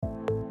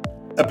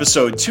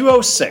Episode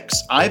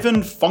 206,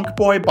 Ivan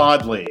Funkboy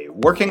Bodley,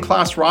 working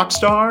class rock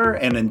star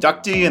and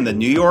inductee in the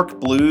New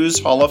York Blues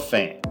Hall of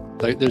Fame.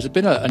 There's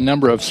been a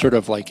number of sort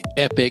of like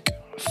epic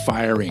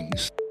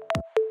firings.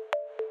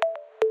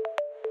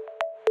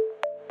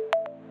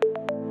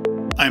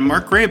 I'm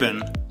Mark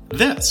Graban.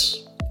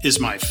 This is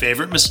My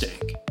Favorite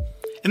Mistake.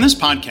 In this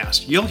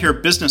podcast, you'll hear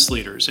business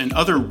leaders and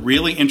other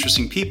really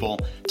interesting people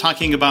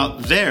talking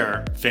about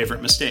their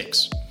favorite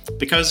mistakes.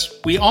 Because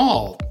we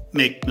all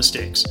make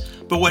mistakes,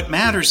 but what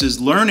matters is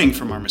learning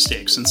from our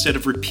mistakes instead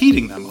of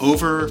repeating them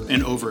over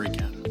and over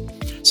again.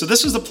 So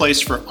this is the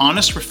place for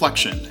honest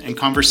reflection and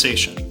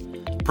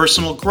conversation,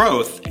 personal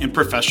growth, and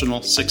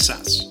professional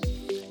success.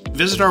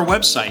 Visit our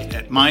website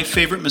at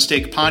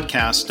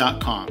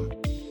myfavoritemistakepodcast.com.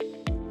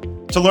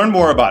 To learn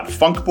more about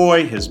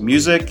Funkboy, his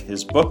music,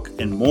 his book,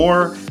 and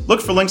more,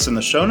 look for links in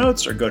the show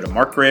notes or go to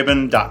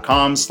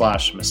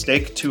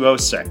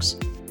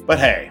markgraban.com/mistake206. But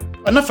hey,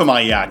 enough of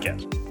my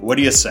yakking. What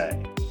do you say?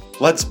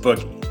 Let's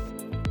boogie.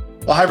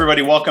 Well, hi,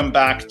 everybody. Welcome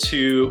back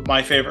to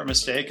My Favorite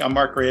Mistake. I'm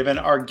Mark Graban.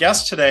 Our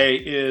guest today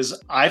is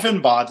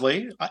Ivan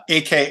Bodley,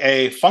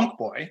 a.k.a.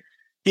 Funkboy.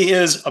 He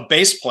is a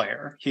bass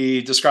player.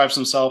 He describes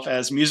himself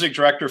as music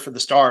director for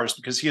the Stars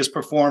because he has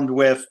performed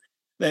with,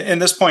 in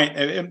this point,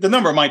 the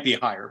number might be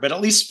higher, but at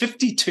least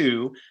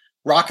 52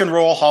 Rock and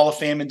Roll Hall of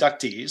Fame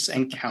inductees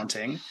and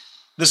counting.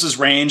 This has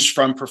ranged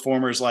from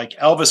performers like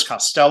Elvis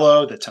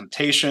Costello, The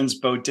Temptations,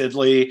 Bo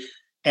Diddley,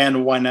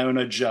 and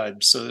Winona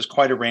Judd. So there's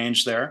quite a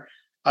range there.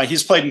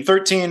 He's played in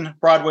 13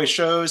 Broadway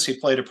shows. He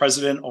played a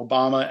President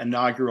Obama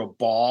inaugural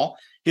ball.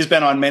 He's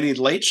been on many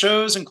late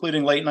shows,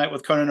 including Late Night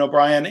with Conan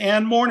O'Brien,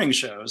 and morning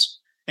shows,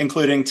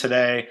 including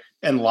Today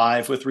and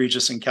Live with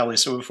Regis and Kelly.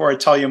 So before I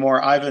tell you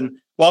more, Ivan,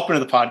 welcome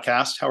to the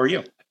podcast. How are you?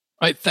 All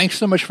right, thanks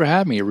so much for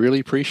having me. I really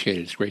appreciate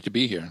it. It's great to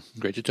be here.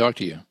 Great to talk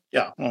to you.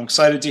 Yeah, well, I'm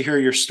excited to hear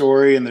your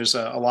story, and there's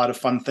a lot of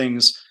fun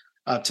things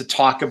to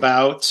talk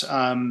about.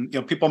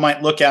 People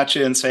might look at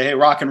you and say, "Hey,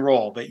 rock and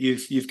roll," but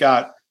you've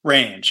got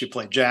range. You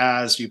play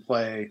jazz. You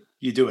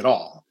do it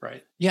all,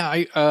 right?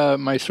 Yeah,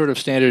 my sort of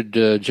standard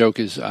joke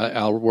is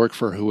I'll work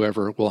for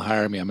whoever will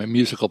hire me. I'm a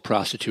musical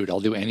prostitute. I'll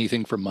do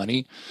anything for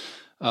money.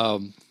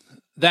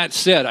 That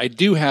said, I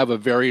do have a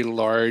very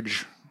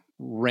large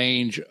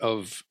range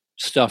of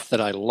stuff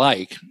that I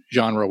like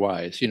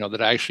genre-wise,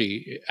 that I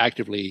actually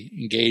actively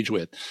engage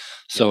with.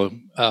 So,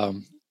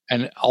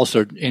 and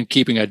also in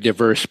keeping a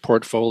diverse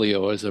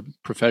portfolio as a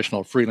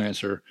professional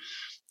freelancer,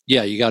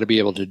 yeah, you got to be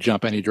able to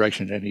jump any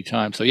direction at any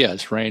time. So yeah,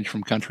 it's ranged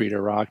from country to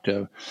rock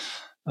to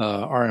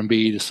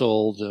R&B to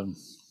soul to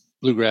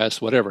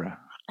bluegrass, whatever,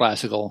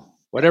 classical,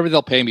 whatever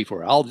they'll pay me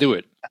for, I'll do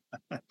it.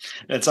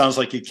 It sounds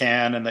like you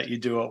can and that you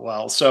do it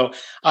well. So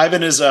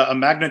Ivan is a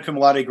magna cum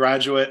laude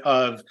graduate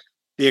of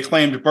the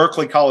acclaimed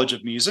Berklee College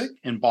of Music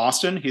in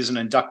Boston. He's an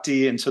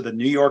inductee into the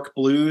New York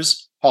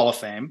Blues Hall of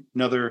Fame,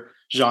 another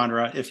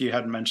genre, if you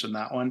hadn't mentioned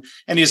that one.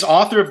 And he's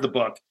author of the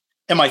book,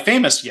 Am I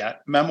Famous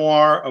Yet?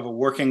 Memoir of a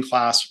Working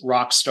Class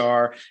Rock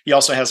Star. He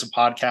also has a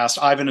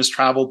podcast. Ivan has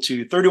traveled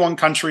to 31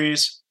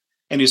 countries,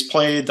 and he's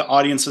played to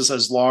audiences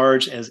as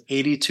large as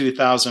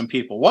 82,000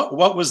 people.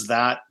 What was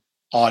that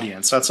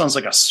audience? That sounds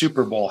like a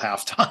Super Bowl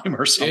halftime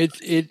or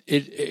something.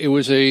 It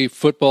was a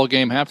football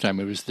game halftime.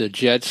 It was the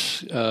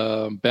Jets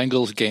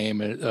Bengals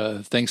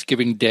game,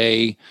 Thanksgiving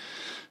Day,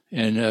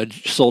 and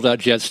sold out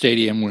Jet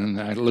Stadium. When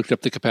I looked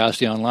up the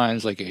capacity online,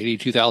 it's like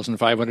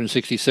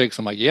 82,566.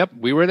 I'm like, yep,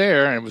 we were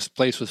there, and the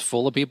place was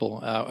full of people.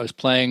 I was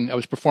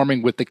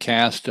performing with the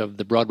cast of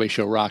the Broadway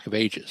show Rock of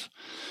Ages.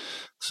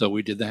 So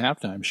we did the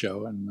halftime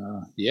show, and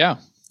yeah,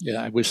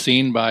 I was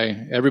seen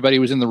by everybody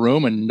who was in the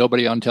room and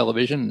nobody on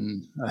television.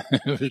 And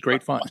it was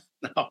great fun.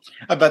 No,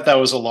 I bet that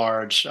was a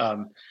large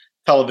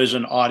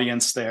television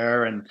audience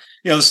there. And,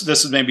 this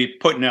is maybe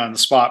putting you on the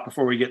spot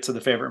before we get to the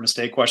favorite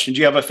mistake question.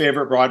 Do you have a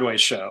favorite Broadway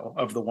show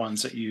of the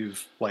ones that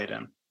you've played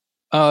in?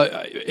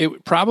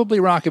 It probably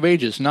Rock of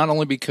Ages, not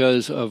only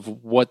because of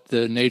what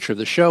the nature of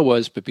the show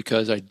was, but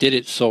because I did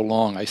it so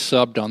long. I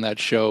subbed on that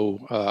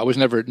show. I was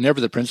never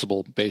the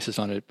principal basis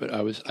on it, but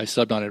I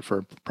subbed on it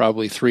for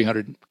probably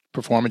 300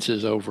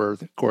 performances over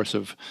the course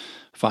of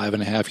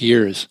 5.5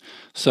 years.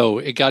 So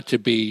it got to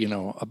be,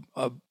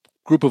 a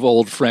group of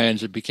old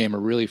friends. It became a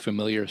really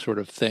familiar sort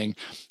of thing.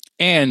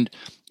 And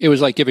it was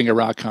like giving a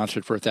rock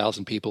concert for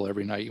 1,000 people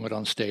every night. You went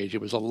on stage.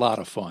 It was a lot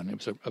of fun. It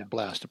was a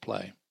blast to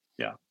play.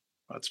 Yeah,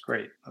 that's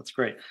great. That's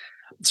great.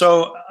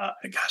 So,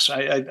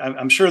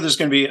 I'm sure there's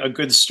going to be a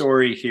good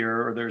story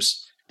here, or there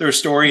are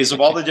stories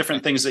of all the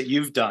different things that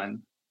you've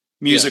done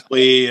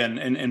musically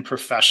and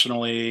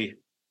professionally.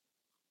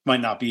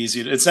 Might not be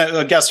easy.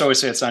 Guests always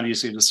say it's not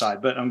easy to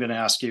decide, but I'm going to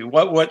ask you,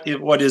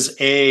 what is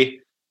a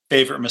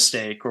favorite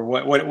mistake, or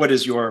what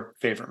is your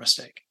favorite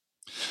mistake?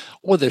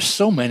 Well, there's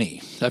so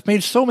many. I've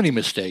made so many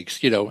mistakes.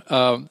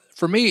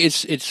 For me,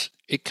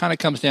 it kind of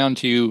comes down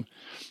to,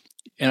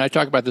 and I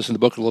talk about this in the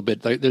book a little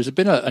bit. There's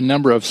been a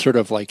number of sort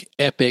of like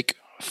epic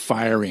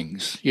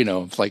firings.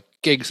 Like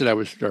gigs that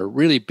are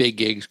really big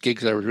gigs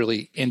that I was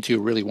really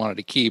into, really wanted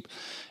to keep,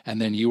 and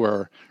then you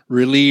are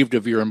relieved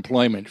of your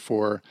employment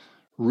for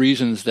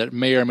reasons that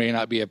may or may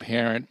not be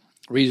apparent,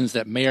 reasons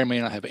that may or may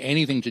not have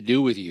anything to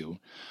do with you.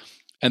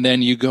 And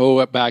then you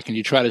go back and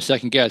you try to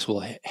second guess,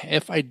 well,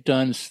 if I'd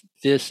done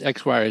this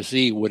X, Y, or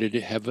Z, would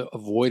it have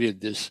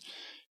avoided this,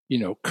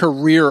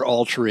 career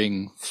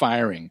altering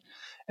firing?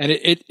 And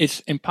it's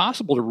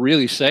impossible to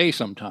really say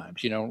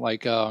sometimes,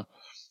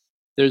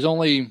 there's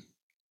only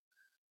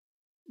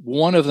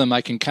one of them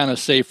I can kind of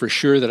say for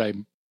sure that I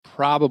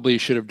probably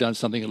should have done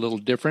something a little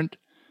different.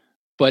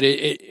 But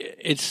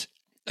it's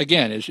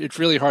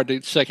really hard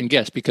to second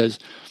guess because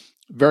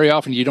very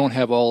often you don't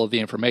have all of the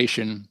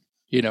information,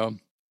 and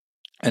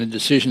the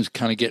decisions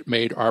kind of get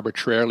made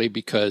arbitrarily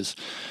because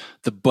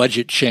the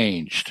budget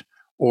changed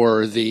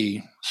or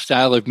the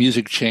style of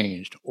music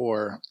changed,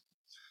 or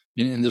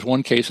in this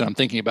one case that I'm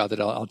thinking about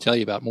that I'll tell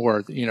you about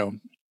more,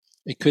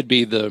 it could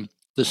be the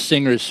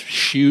singer's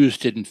shoes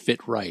didn't fit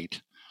right,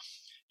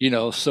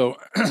 so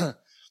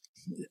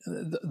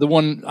the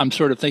one I'm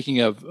sort of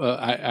thinking of,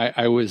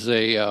 I was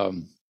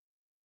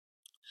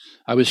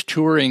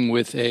touring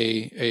with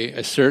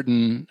a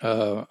certain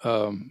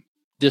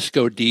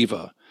disco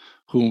diva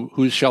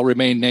who shall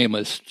remain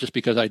nameless, just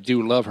because I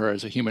do love her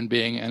as a human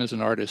being and as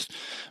an artist.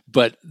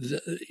 But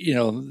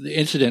the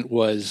incident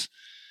was,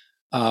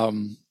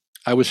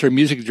 I was her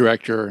music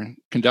director,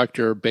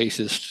 conductor,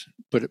 bassist,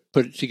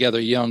 put together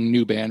a young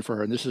new band for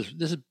her, and this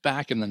is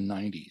back in the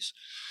 90s.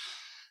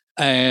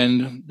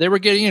 And they were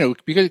getting,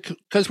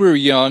 because we were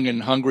young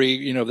and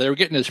hungry, they were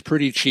getting us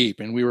pretty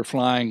cheap, and we were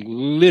flying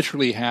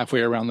literally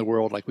halfway around the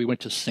world. Like we went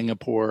to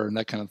Singapore and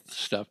that kind of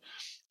stuff.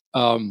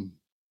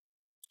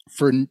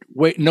 For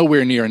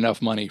nowhere near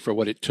enough money for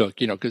what it took,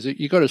 because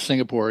you go to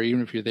Singapore,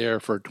 even if you're there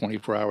for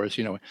 24 hours,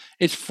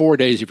 it's 4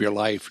 days of your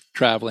life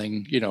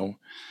traveling,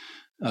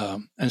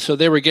 and so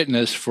they were getting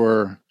us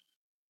for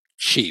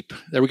cheap.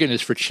 But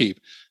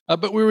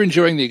we were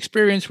enjoying the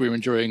experience. We were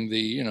enjoying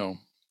the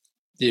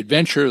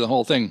adventure, the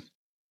whole thing.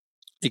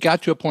 It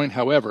got to a point,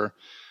 however,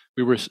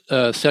 we were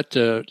set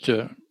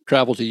to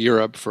travel to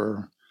Europe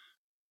for,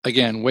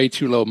 again, way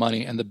too low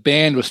money, and the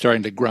band was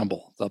starting to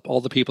grumble. All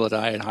the people that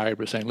I had hired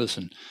were saying,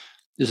 "Listen,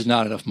 this is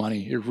not enough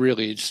money.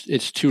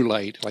 It's too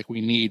late. Like we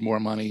need more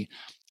money.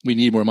 We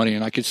need more money."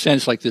 And I could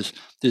sense like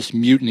this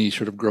mutiny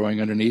sort of growing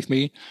underneath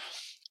me.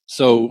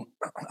 So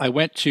I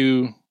went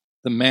to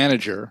the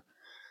manager,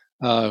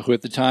 who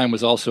at the time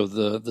was also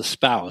the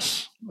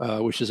spouse,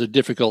 which is a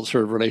difficult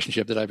sort of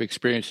relationship that I've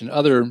experienced in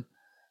other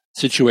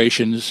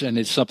situations, and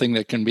it's something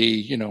that can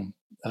be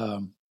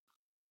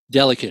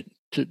delicate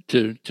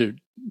to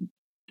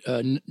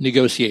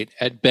negotiate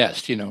at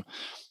best,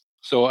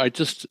 So I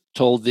just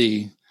told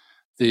the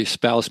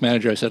spouse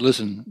manager, I said,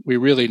 "Listen, we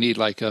really need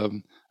like a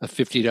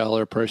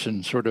 $50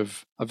 person, sort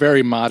of a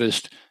very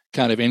modest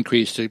kind of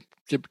increase to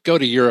go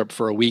to Europe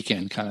for a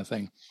weekend kind of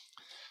thing."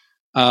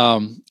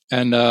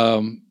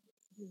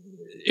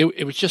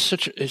 It was just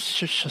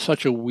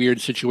such a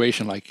weird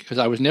situation, like, because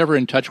I was never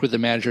in touch with the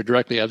manager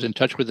directly. I was in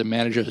touch with the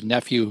manager's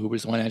nephew, who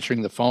was the one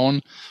answering the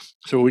phone.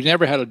 So we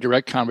never had a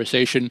direct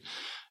conversation.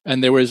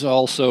 And there was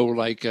also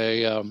like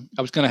I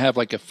was going to have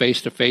like a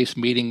face-to-face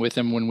meeting with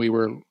him when we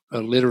were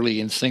literally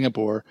in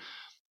Singapore,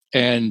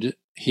 and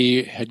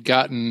he had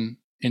gotten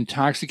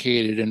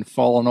intoxicated and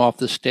fallen off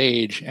the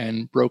stage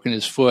and broken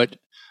his foot.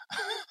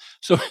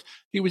 So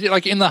he was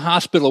like in the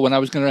hospital when I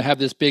was going to have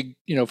this big,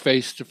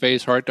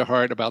 face-to-face,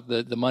 heart-to-heart about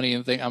the money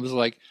and thing. I was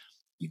like,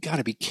 "You got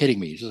to be kidding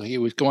me!" So it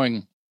was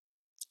going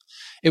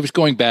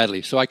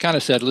badly. So I kind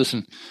of said,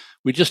 "Listen,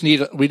 we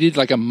need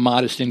like a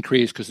modest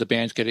increase because the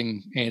band's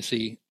getting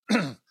antsy.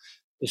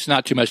 It's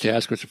not too much to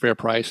ask. It's a fair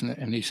price."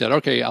 And he said,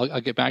 "Okay,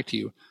 I'll get back to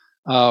you."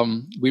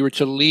 We were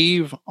to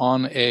leave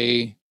on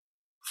a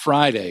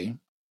Friday,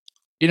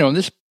 and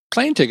this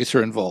plane tickets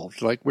are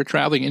involved. Like we're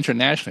traveling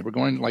internationally. We're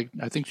going like,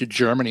 I think, to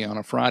Germany on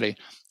a Friday.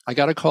 I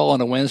got a call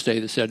on a Wednesday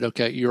that said,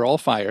 "Okay, you're all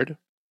fired.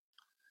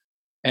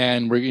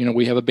 And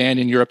we have a band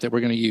in Europe that we're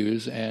going to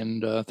use.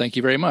 And thank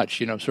you very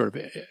much," sort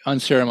of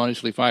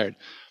unceremoniously fired.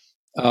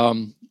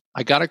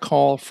 I got a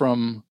call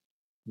from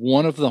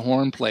one of the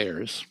horn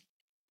players.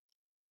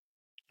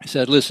 I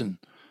said, "Listen,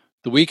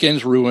 the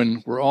weekend's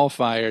ruined. We're all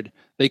fired."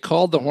 They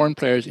called the horn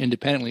players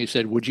independently and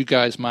said, "Would you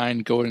guys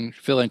mind going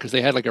fill in?" Because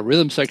they had like a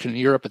rhythm section in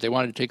Europe, but they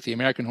wanted to take the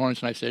American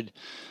horns. And I said,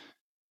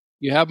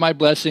 "You have my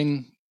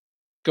blessing.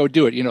 Go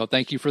do it.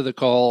 Thank you for the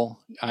call.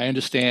 I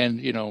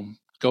understand,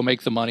 go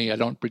make the money. I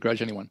don't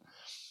begrudge anyone."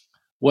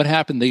 What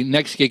happened the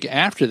next gig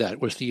after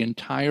that was the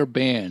entire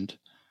band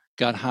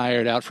got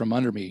hired out from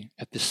under me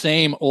at the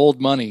same old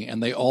money,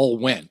 and they all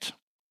went.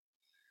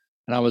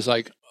 And I was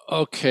like,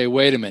 okay,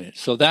 wait a minute.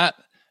 So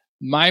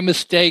my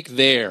mistake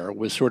there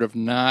was sort of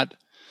not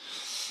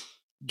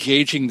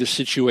gauging the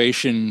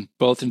situation,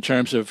 both in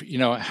terms of,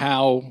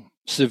 how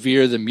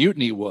severe the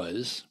mutiny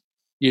was,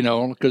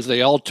 because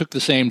they all took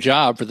the same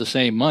job for the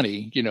same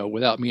money,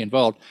 without me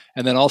involved.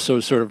 And then also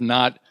sort of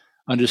not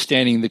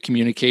understanding the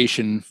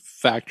communication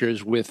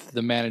factors with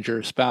the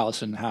manager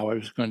spouse and how I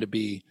was going to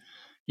be,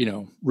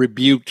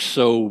 rebuked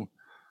so,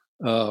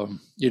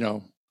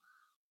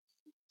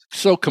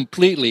 so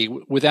completely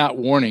without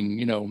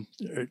warning,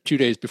 2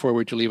 days before we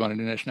were to leave on an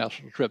international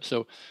trip.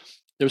 So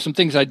there were some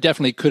things I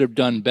definitely could have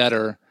done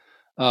better.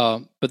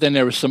 But then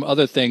there were some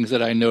other things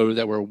that I know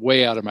that were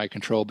way out of my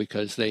control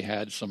because they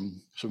had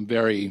some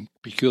very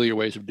peculiar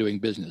ways of doing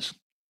business.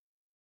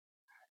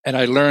 And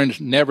I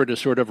learned never to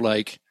sort of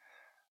like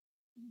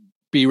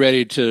be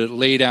ready to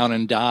lay down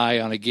and die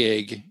on a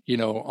gig,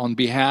 on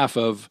behalf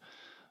of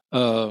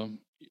a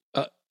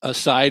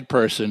side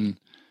person,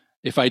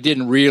 if I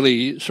didn't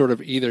really sort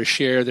of either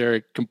share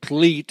their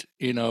complete,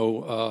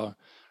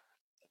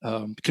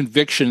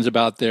 convictions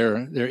about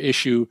their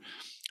issue,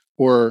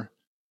 or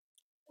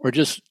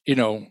just,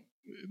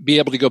 be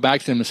able to go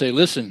back to them and say,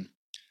 listen,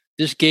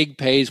 this gig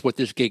pays what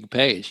this gig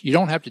pays. You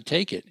don't have to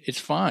take it. It's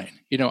fine.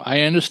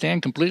 I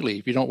understand completely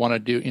if you don't want to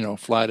do,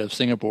 fly to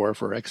Singapore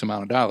for X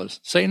amount of dollars.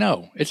 Say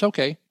no. It's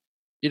okay.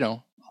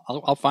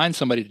 I'll find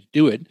somebody to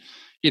do it.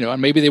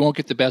 And maybe they won't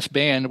get the best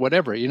band,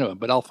 whatever,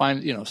 but I'll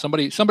find,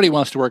 somebody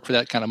wants to work for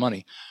that kind of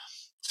money.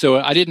 So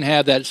I didn't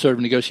have that sort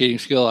of negotiating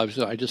skill.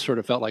 I just sort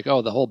of felt like,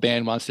 oh, the whole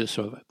band wants this,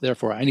 so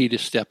therefore I need to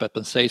step up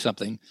and say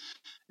something.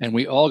 And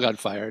we all got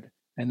fired.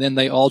 And then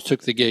they all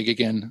took the gig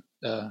again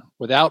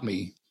without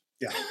me.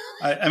 Yeah.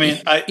 I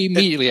mean,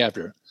 immediately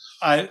after.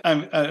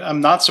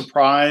 I'm not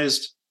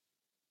surprised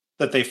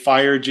that they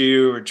fired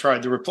you or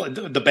tried to replace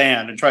the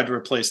band and tried to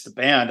replace the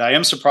band. I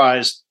am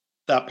surprised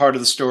that part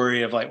of the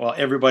story of like, well,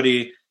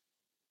 everybody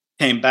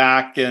came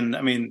back. And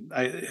I mean,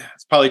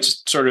 it's probably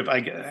just sort of,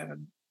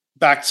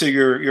 back to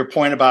your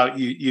point about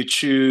you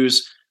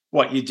choose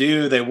what you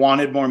do. They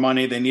wanted more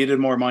money. They needed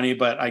more money,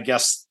 but I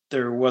guess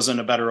there wasn't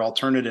a better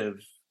alternative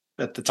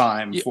at the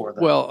time for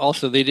them. Well,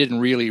 also they didn't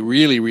really,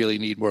 really, really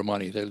need more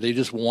money. They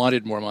just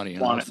wanted more money.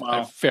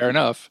 Fair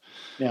enough.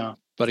 Yeah.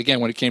 But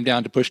again, when it came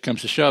down to push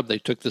comes to shove, they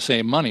took the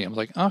same money. I was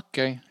like,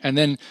 okay. And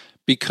then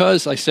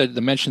because I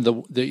mentioned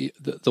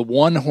the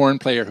one horn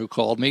player who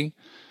called me,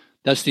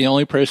 that's the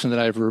only person that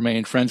I've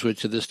remained friends with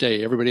to this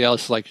day. Everybody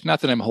else, like,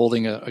 not that I'm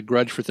holding a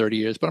grudge for 30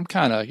 years, but I'm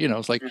kind of,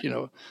 it's like,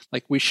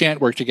 like we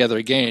shan't work together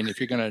again if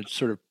you're going to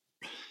sort of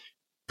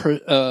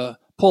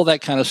pull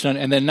that kind of stunt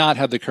and then not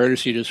have the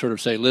courtesy to sort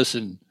of say,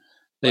 listen,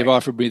 they've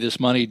offered me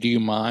this money. Do you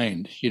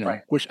mind?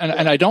 Right. Which,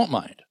 and I don't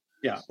mind.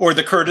 Yeah. Or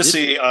the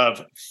courtesy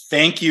of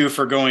thank you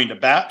for going to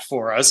bat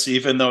for us,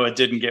 even though it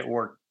didn't get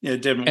work.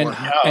 It didn't work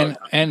out.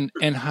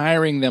 And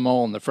hiring them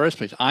all in the first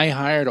place. I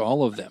hired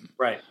all of them.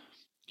 Right.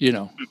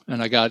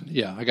 And I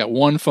got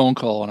one phone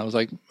call and I was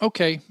like,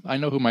 okay, I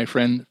know who my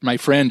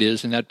friend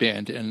is in that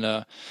band. And,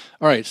 all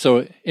right.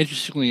 So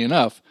interestingly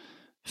enough,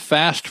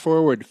 fast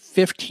forward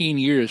 15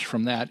 years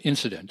from that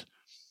incident,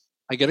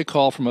 I get a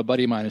call from a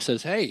buddy of mine who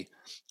says, hey,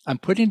 I'm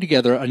putting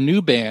together a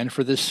new band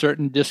for this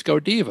certain disco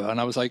diva. And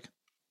I was like,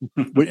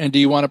 and do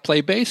you want to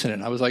play bass in it?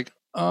 And I was like,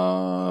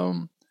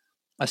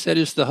 I said,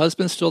 is the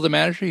husband still the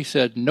manager? He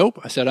said, nope.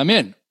 I said, I'm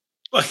in.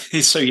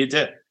 So you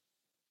did.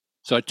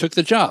 So I took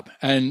the job.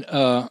 And,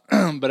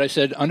 but I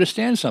said,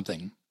 understand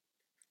something.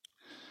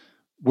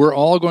 We're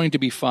all going to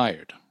be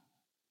fired.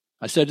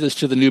 I said this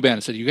to the new band. I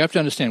said, you have to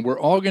understand, we're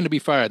all going to be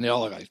fired. And they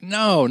all are like,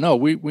 no,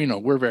 we know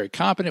we're very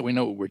competent. We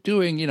know what we're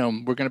doing.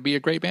 We're going to be a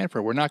great band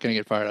we're not going to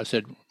get fired. I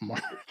said,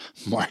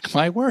 mark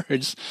my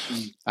words.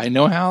 I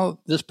know how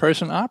this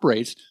person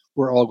operates.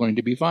 We're all going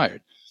to be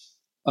fired.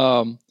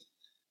 And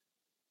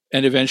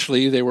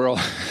eventually they were all,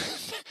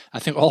 I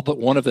think all but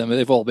one of them,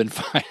 they've all been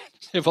fired.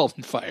 They've all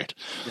been fired.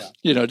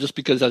 Yeah. Just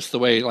because that's the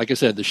way, like I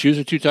said, the shoes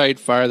are too tight,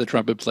 fire the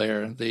trumpet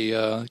player.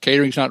 The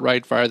catering's not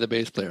right, fire the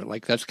bass player.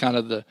 Like that's kind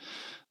of the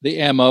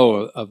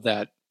MO of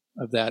that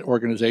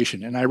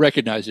organization. And I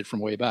recognize it from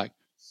way back.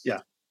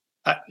 Yeah.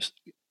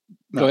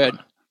 Go ahead.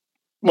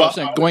 Well,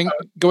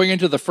 going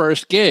into the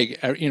first gig,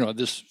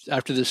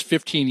 after this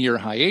 15-year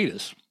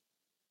hiatus,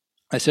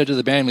 I said to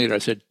the band leader, I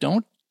said,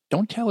 don't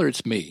tell her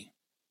it's me.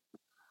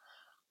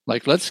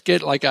 Like, let's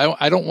get, like,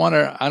 I don't want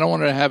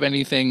to have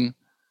anything,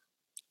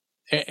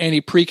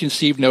 any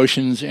preconceived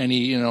notions,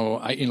 any,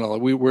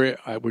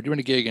 we're doing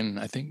a gig in,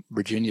 I think,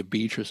 Virginia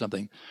Beach or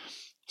something.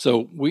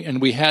 So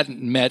we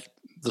hadn't met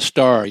the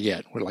star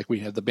yet.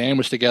 The band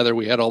was together.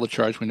 We had all the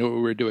charts. We knew what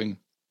we were doing.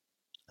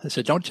 I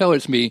said, don't tell her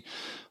it's me.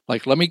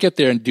 Like, let me get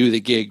there and do the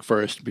gig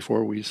first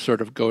before we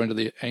sort of go into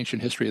the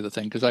ancient history of the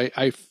thing. Because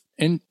I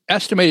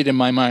estimated in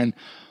my mind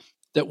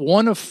that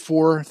one of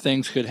four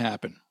things could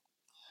happen.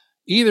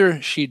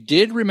 Either she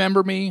did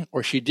remember me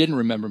or she didn't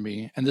remember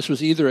me. And this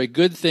was either a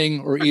good thing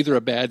or either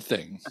a bad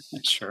thing.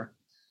 Sure.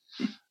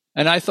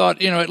 And I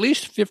thought, at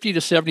least 50 to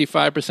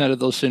 75% of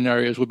those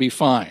scenarios would be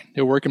fine.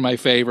 They'll work in my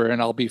favor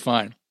and I'll be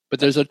fine. But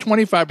there's a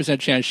 25%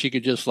 chance she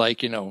could just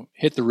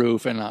hit the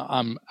roof and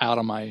I'm out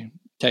on my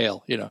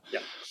tail,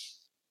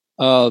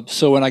 Yeah.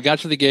 So when I got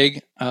to the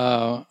gig,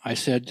 I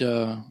said,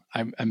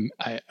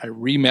 I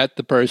re-met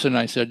the person.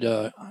 I said,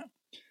 I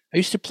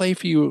used to play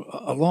for you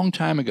a long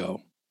time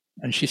ago.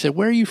 And she said,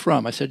 where are you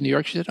from? I said, New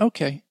York. She said,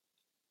 okay.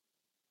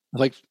 I was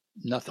like,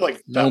 nothing,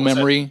 no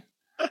memory.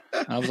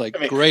 I was like,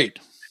 great.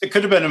 it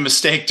could have been a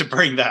mistake to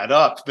bring that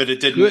up, but it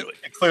didn't.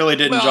 It clearly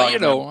didn't.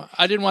 Well,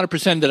 I didn't want to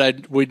pretend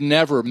that we'd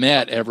never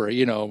met ever,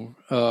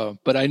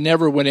 but I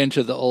never went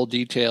into the old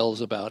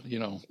details about,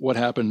 what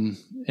happened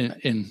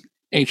in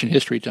ancient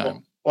history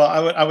time. Well,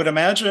 I would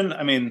imagine.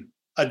 I mean,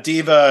 a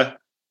diva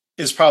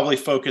is probably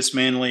focused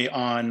mainly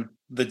on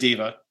the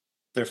diva,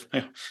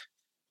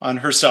 on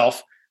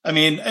herself. I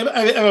mean,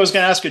 I was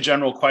going to ask a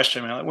general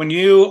question. When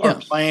you are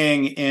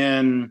playing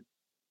in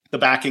the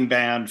backing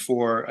band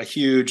for a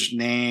huge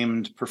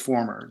named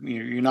performer,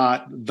 you're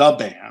not the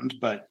band,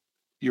 but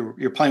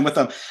you're playing with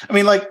them. I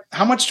mean, like,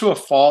 how much to a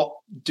fault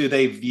do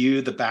they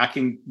view the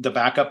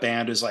backup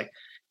band as like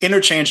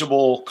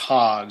interchangeable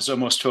cogs,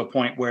 almost to a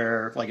point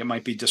where like it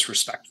might be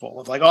disrespectful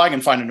of like, oh, I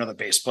can find another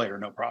bass player,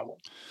 no problem.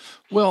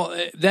 Well,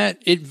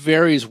 it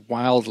varies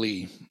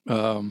wildly,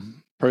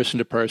 person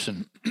to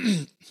person,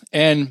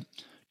 and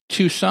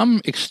to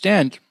some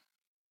extent,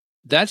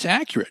 that's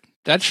accurate.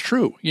 That's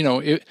true.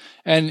 You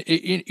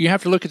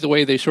have to look at the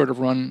way they sort of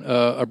run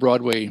a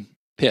Broadway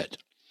pit.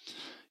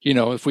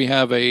 If we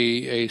have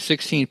a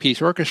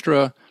 16-piece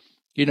orchestra,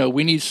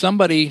 we need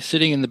somebody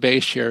sitting in the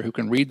bass chair who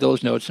can read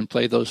those notes and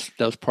play those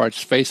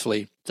parts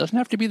faithfully. It doesn't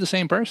have to be the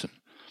same person.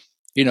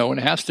 And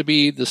it has to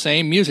be the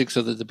same music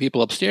so that the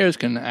people upstairs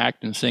can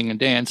act and sing and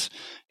dance.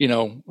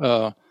 And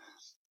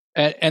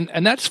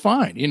that's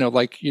fine.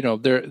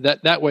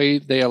 That way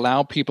they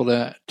allow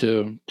people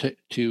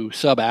to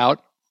sub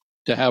out,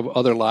 to have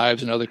other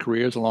lives and other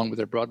careers along with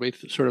their Broadway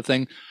sort of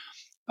thing.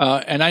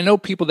 And I know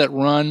people that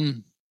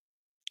run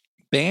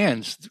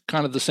bands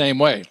kind of the same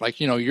way. Like,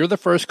 you're the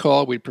first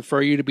call. We'd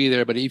prefer you to be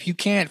there. But if you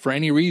can't for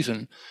any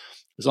reason,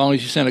 as long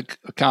as you send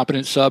a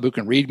competent sub who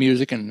can read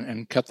music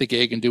and cut the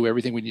gig and do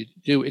everything we need to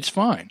do, it's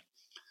fine.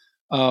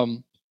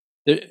 But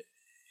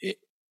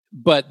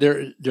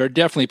there are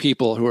definitely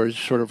people who are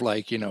sort of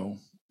like,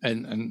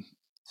 and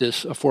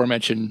this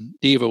aforementioned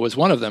diva was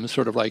one of them,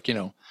 sort of like,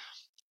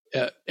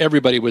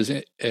 everybody was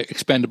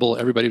expendable.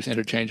 Everybody was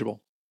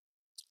interchangeable.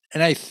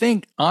 And I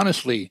think,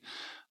 honestly,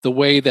 the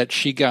way that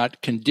she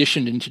got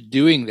conditioned into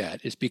doing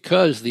that is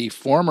because the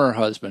former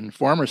husband,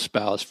 former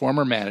spouse,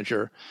 former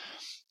manager,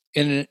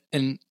 in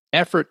an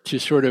effort to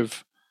sort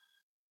of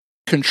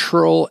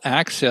control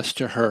access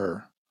to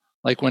her,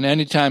 like when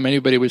anytime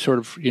anybody would sort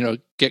of,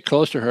 get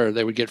close to her,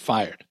 they would get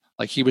fired.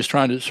 Like he was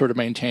trying to sort of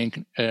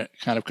maintain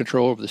kind of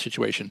control over the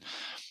situation.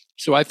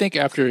 So I think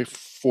after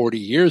 40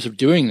 years of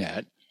doing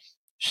that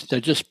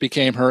just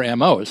became her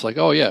MO. It's like,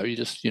 oh yeah, you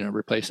just,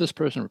 replace this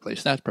person,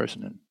 replace that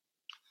person, and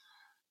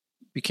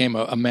became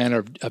a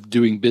manner of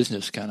doing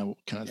business kind of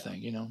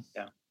thing,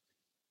 Yeah.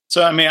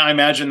 So, I mean, I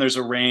imagine there's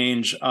a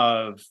range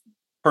of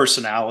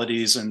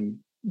personalities and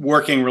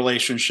working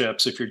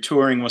relationships. If you're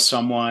touring with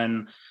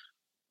someone,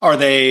 are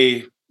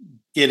they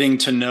getting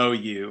to know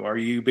you? Are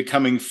you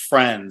becoming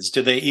friends?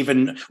 Do they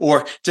even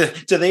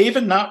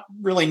not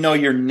really know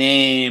your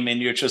name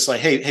and you're just like,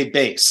 hey,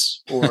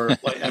 bass? Or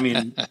like, I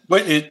mean,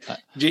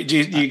 do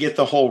you get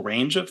the whole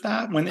range of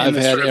that when I've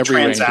had sort of every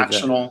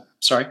transactional?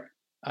 Sorry.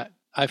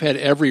 I've had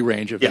every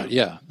range of that.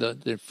 Yeah,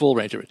 the full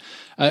range of it.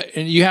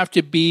 And you have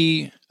to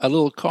be a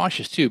little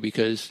cautious too,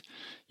 because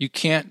you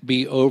can't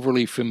be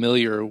overly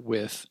familiar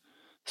with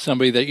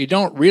somebody that you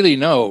don't really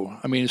know.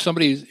 I mean, if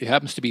somebody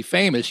happens to be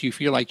famous, you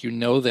feel like you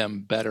know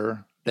them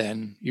better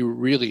than you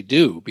really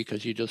do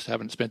because you just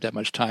haven't spent that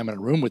much time in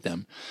a room with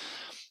them.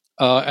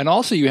 And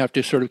also you have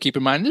to sort of keep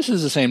in mind, this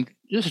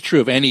is true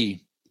of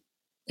any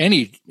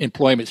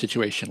employment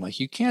situation.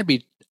 Like you can't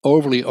be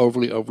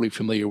overly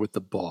familiar with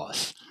the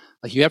boss.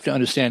 Like you have to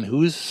understand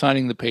who's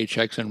signing the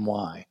paychecks and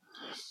why.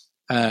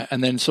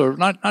 And then sort of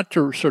not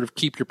to sort of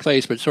keep your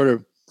place, but sort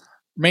of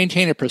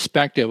maintain a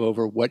perspective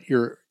over what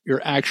your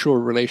actual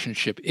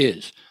relationship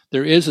is.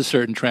 There is a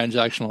certain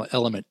transactional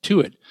element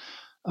to it.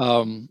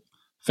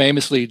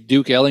 Famously,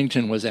 Duke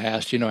Ellington was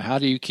asked, how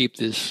do you keep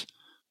this,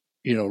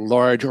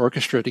 large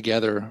orchestra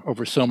together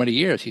over so many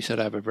years? He said,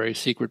 I have a very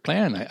secret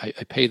plan. I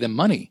pay them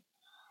money.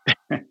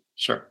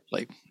 Sure.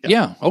 Like,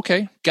 yeah,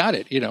 okay, got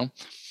it,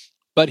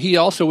 But he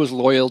also was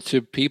loyal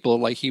to people.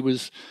 Like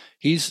he's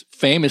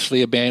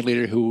famously a band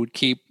leader who would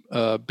keep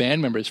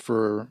band members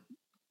for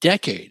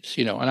decades,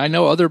 and I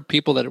know other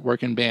people that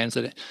work in bands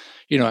that,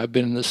 have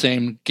been in the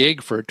same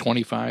gig for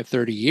 25,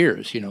 30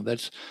 years.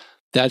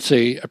 That's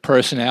a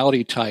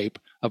personality type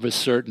of a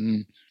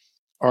certain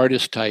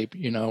artist type,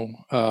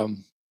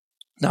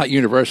 not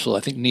universal.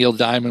 I think Neil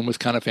Diamond was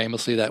kind of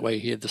famously that way.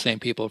 He had the same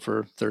people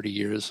for 30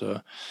 years.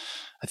 I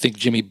think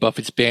Jimmy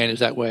Buffett's band is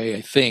that way.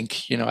 I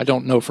think, I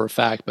don't know for a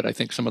fact, but I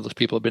think some of those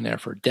people have been there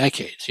for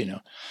decades,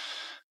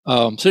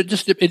 So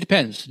it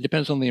depends. It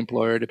depends on the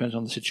employer. It depends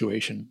on the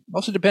situation. It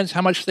also depends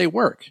how much they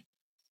work.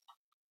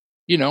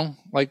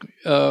 Like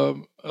a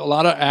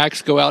lot of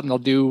acts go out and they'll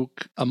do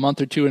a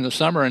month or two in the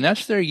summer, and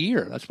that's their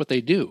year. That's what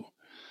they do.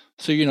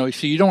 So,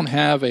 so you don't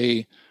have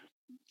a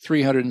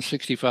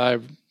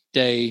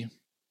 365-day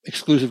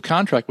exclusive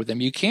contract with them.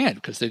 You can't,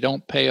 because they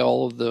don't pay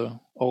all of the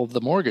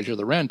mortgage or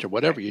the rent or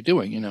whatever you're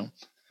doing,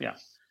 Yeah.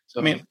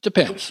 So I mean, it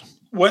depends.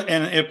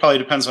 And it probably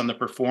depends on the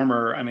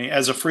performer. I mean,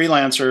 as a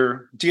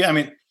freelancer,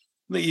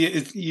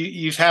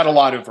 you've had a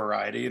lot of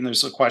variety, and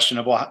there's a question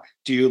of, well,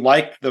 do you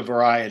like the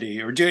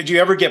variety, or do you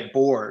ever get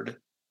bored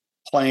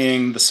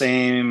playing the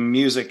same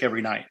music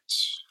every night?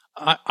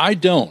 I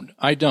don't.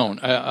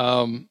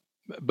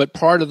 But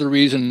part of the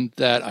reason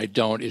that I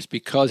don't is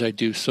because I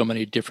do so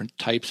many different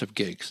types of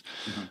gigs.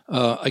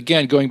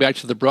 Again, going back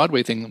to the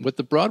Broadway thing, what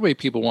the Broadway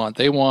people want,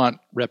 they want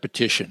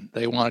repetition.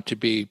 They want it to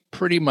be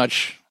pretty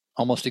much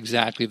almost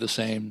exactly the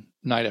same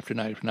night after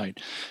night after night.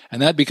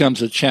 And that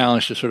becomes a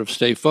challenge to sort of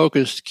stay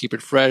focused, keep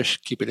it fresh,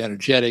 keep it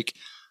energetic.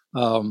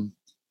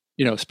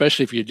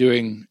 Especially if you're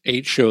doing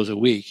 8 shows a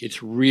week,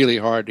 it's really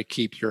hard to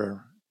keep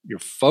your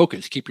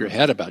focus, keep your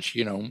head about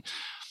you.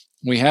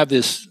 We have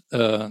this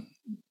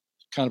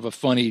kind of a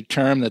funny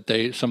term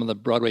that some of the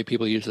Broadway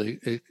people use.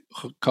 They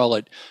call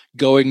it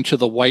going to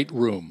the white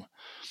room.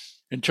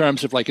 In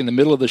terms of like in the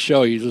middle of the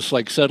show, you just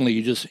like suddenly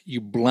you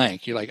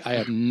blank. You're like, I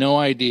have no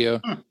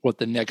idea what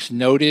the next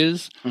note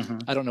is.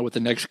 I don't know what the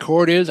next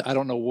chord is. I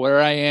don't know where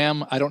I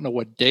am. I don't know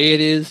what day it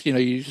is.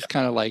 You just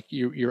kind of like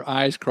your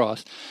eyes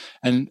cross.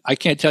 And I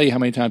can't tell you how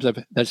many times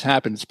that's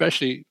happened,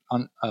 especially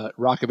on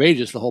Rock of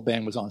Ages. The whole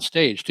band was on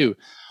stage too.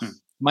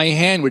 My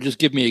hand would just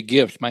give me a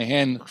gift. My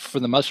hand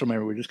for the muscle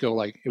memory would just go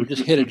like, it would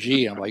just hit a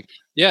G. I'm like,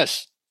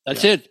 yes,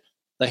 that's it.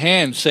 The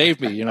hand saved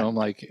me. I'm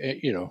like,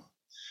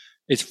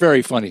 it's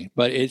very funny,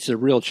 but it's a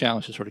real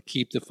challenge to sort of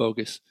keep the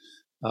focus.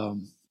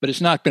 But it's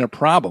not been a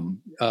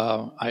problem.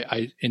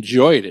 I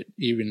enjoyed it,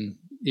 even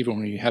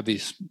when you have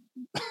these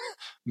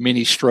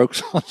mini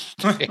strokes on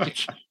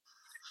stage.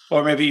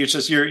 Or maybe it's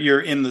just you're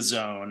in the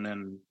zone,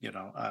 and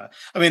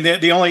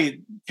the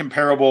only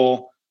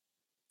comparable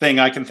thing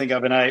I can think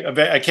of, and I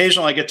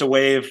occasionally I get to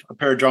wave a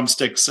pair of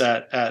drumsticks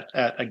at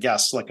a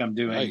guest, like I'm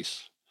doing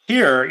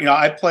here.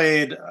 I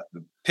played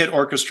pit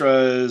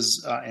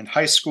orchestras in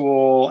high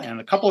school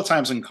and a couple of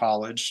times in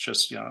college,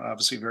 just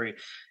obviously very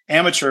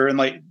amateur, and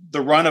like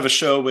the run of a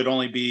show would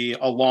only be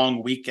a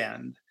long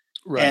weekend,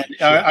 right? And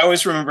sure. I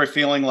always remember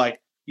feeling like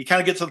you kind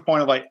of get to the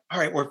point of like, all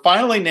right, we're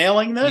finally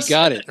nailing this. You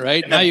got it,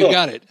 right? Now you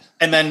got it.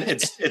 And then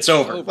it's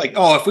over. Like,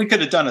 if we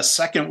could have done a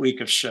second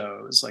week of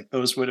shows, like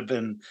those would have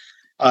been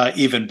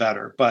even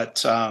better.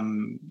 But I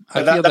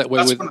feel that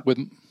way with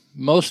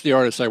most of the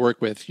artists I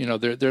work with.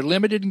 They're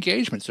limited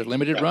engagements. They're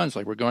limited runs.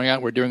 Like we're going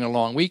out, we're doing a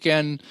long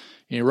weekend.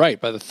 And you're right.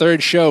 By the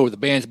third show, the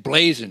band's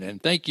blazing,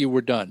 and thank you,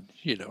 we're done.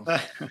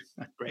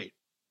 Great.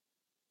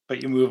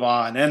 But you move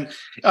on. And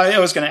I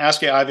was going to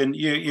ask you, Ivan.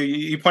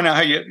 You point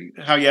out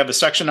how you have a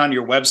section on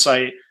your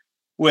website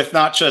with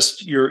not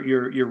just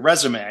your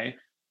resume,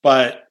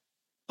 but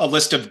a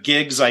list of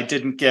gigs I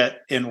didn't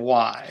get and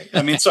why.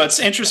 I mean, so it's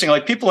interesting.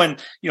 Like people in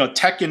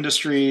tech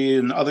industry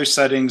and other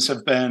settings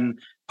have been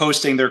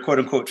posting their quote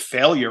unquote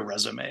failure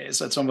resumes.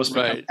 That's almost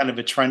become kind of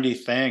a trendy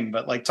thing.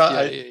 But like, tell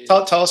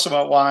us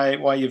about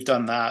why you've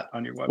done that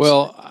on your website.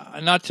 Well,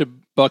 not to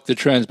buck the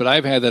trends, but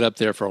I've had that up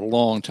there for a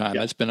long time.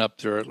 That's been up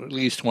there at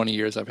least 20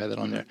 years. I've had that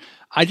on there.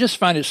 I just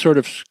find it sort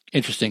of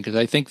interesting because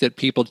I think that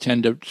people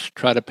tend to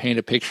try to paint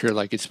a picture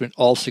like it's been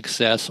all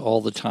success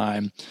all the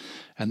time.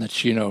 And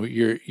that,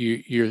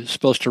 you're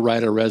supposed to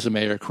write a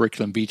resume or a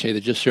curriculum vitae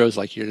that just shows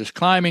like you're just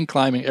climbing.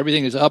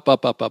 Everything is up.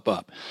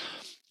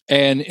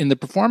 And in the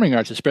performing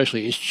arts,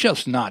 especially, it's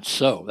just not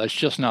so. That's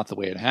just not the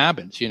way it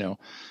happens.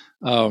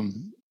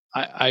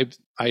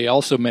 I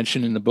also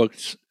mentioned in the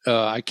books,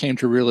 I came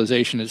to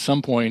realization at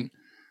some point,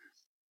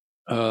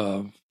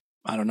 I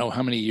don't know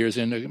how many years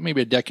in,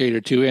 maybe a decade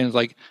or two in,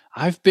 like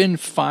I've been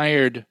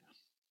fired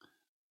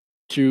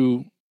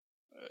to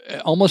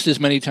almost as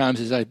many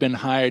times as I've been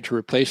hired to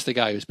replace the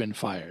guy who's been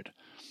fired.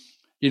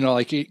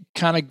 Like it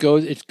kind of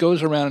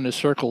goes around in a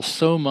circle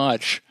so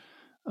much.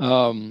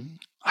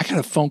 I got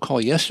a phone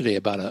call yesterday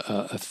about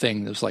a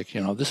thing that was like,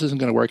 this isn't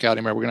going to work out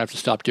anymore. We're going to have to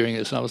stop doing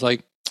this. And I was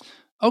like,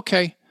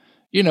 okay,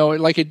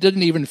 like it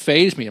didn't even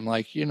faze me. I'm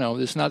like,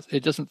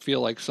 it doesn't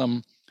feel like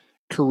some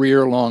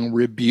career-long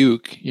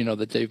rebuke,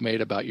 that they've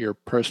made about your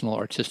personal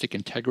artistic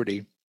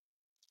integrity.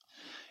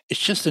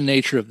 It's just the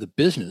nature of the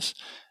business.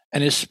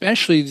 And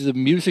especially the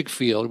music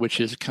field, which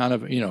is kind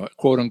of,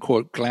 quote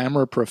unquote,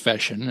 glamour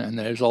profession. And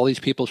there's all these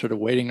people sort of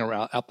waiting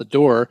around out the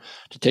door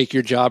to take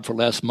your job for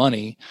less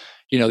money.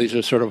 These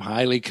are sort of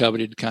highly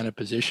coveted kind of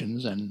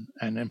positions, and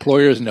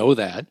employers know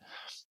that.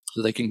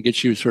 So they can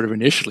get you sort of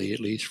initially, at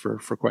least for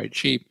quite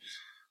cheap.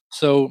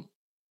 So,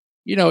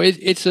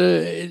 it's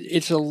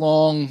a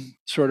long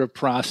sort of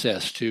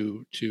process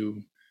to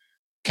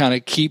kind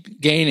of keep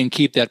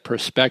that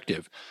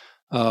perspective.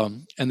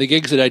 And the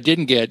gigs that I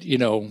didn't get,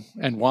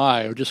 and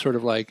why, are just sort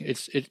of like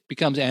it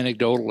becomes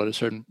anecdotal at a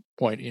certain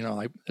point.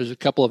 Like there's a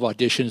couple of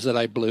auditions that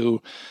I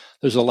blew.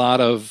 There's a lot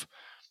of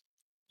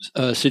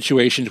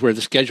situations where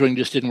the scheduling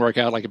just didn't work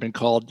out. Like I've been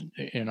called,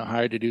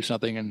 hired to do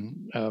something,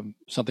 and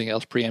something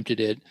else preempted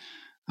it.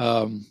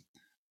 A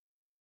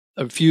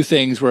few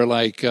things where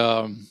like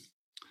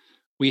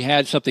we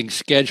had something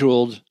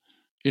scheduled.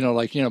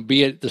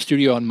 Be at the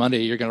studio on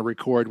Monday, you're going to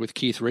record with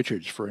Keith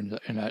Richards as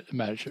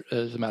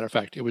a matter of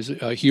fact. It was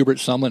a Hubert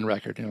Sumlin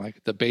record.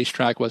 Like the bass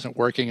track wasn't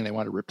working and they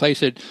wanted to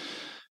replace it.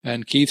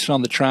 and Keith's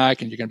on the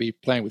track, and you're going to be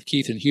playing with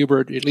Keith and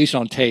Hubert, at least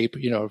on tape,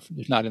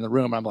 if not in the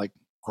room. I'm like,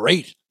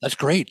 great, that's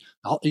great.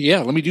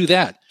 Let me do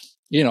that.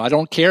 I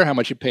don't care how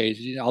much it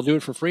pays. I'll do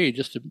it for free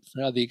just to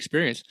have the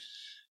experience.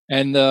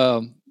 And,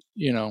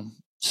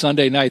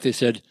 Sunday night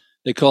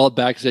they called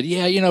back and said,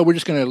 we're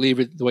just going to leave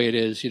it the way it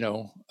is.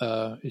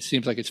 It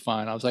seems like it's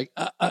fine. I was like,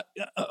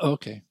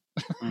 okay.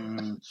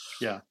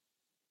 Yeah.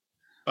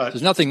 But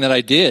there's nothing that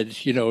I did,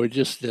 it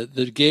just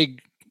the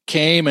gig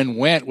came and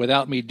went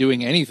without me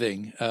doing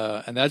anything.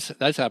 And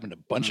that's happened a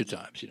bunch of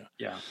times,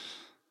 Yeah.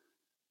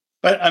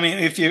 But I mean,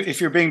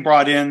 if you're being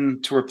brought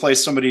in to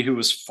replace somebody who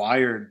was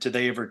fired, did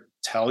they ever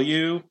tell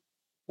you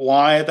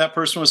why that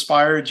person was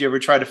fired? Did you ever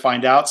try to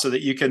find out so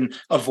that you can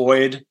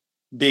avoid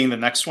being the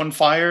next one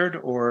fired?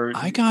 Or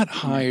I got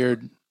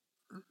hired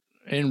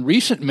in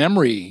recent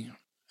memory,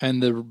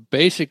 and the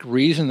basic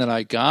reason that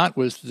I got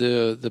was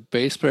the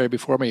bass player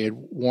before me had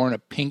worn a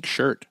pink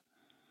shirt.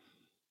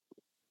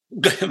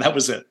 That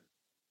was it.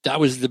 That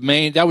was the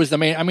main.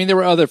 I mean, there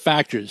were other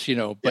factors,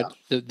 but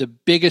the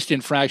biggest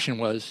infraction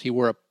was he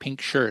wore a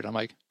pink shirt. I'm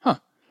like, all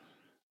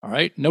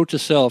right. Note to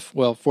self.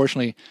 Well,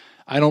 fortunately,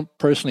 I don't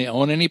personally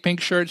own any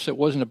pink shirts. It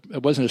wasn't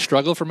a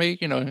struggle for me.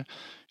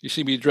 You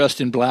see me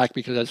dressed in black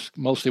because that's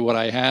mostly what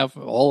I have,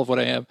 all of what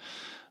I have.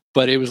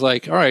 But it was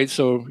like, all right,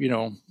 so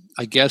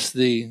I guess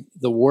the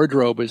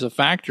wardrobe is a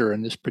factor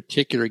in this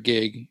particular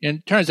gig, and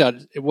it turns out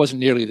it wasn't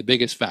nearly the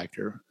biggest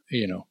factor,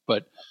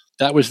 but.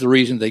 That was the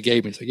reason they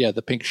gave me. It's like,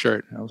 the pink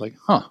shirt. And I was like,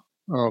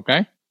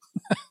 okay.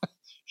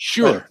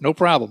 Sure, no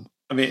problem.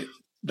 I mean,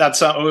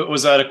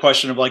 was that a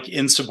question of like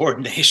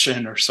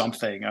insubordination or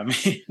something? I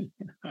mean,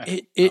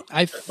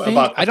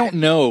 I don't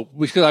know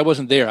because I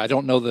wasn't there. I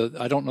don't know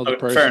the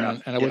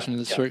person, and I wasn't in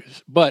the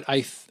circus. But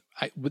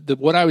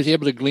what I was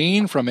able to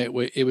glean from it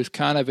was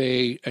kind of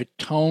a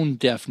tone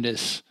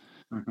deafness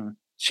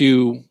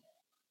to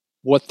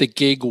what the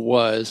gig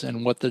was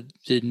and what the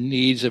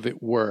needs of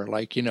it were.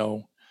 Like,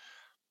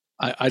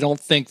 I don't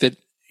think that,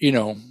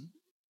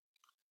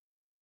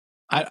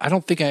 I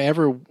don't think I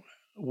ever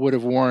would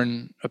have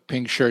worn a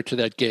pink shirt to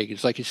that gig.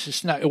 It's like,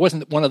 it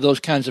wasn't one of those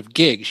kinds of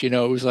gigs, it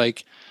was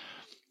like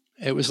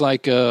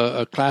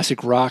a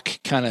classic rock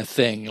kind of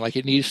thing. Like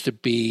it needs to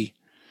be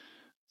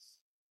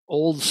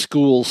old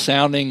school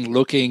sounding,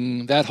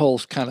 looking, that whole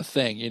kind of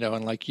thing,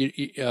 and like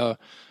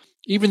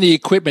even the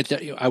equipment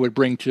that I would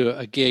bring to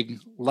a gig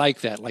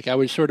like that, like I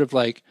would sort of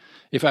like,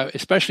 if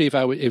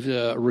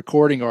a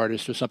recording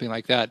artist or something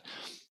like that,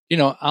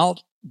 I'll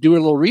do a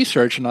little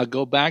research and I'll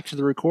go back to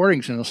the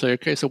recordings and I'll say,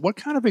 okay, so what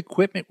kind of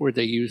equipment were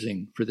they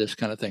using for this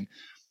kind of thing?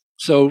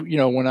 So,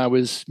 when I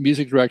was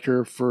music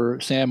director for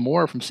Sam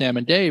Moore from Sam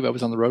and Dave, I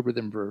was on the road with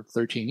him for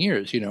 13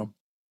 years,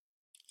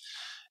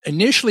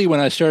 Initially,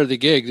 when I started the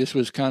gig, this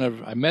was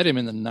I met him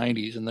in the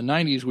 90s. In the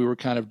 90s, we were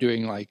kind of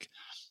doing like,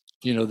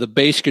 the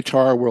bass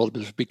guitar world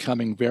was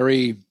becoming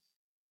very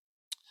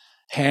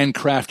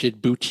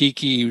handcrafted,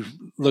 boutique-y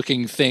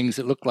looking things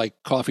that looked like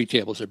coffee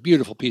tables. They're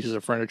beautiful pieces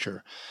of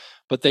furniture,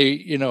 but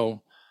they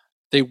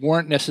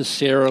weren't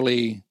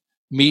necessarily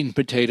meat and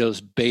potatoes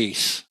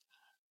bass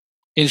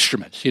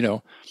instruments,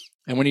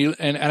 And when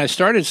and I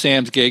started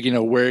Sam's gig,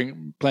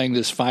 playing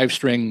this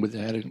 5-string with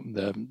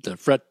the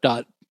fret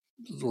dot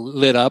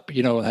lit up,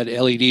 had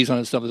LEDs on it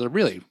and stuff. It was a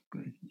really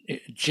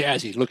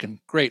jazzy looking,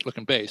 great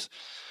looking bass.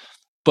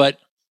 But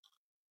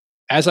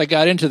as I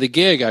got into the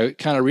gig, I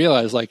kind of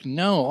realized, like,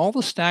 no, all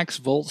the Stax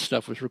Volt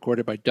stuff was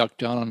recorded by Duck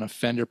Dunn on a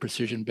Fender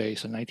Precision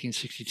bass, a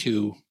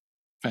 1962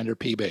 Fender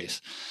P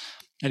bass.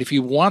 And if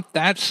you want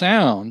that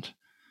sound,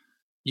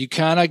 you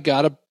kind of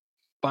got to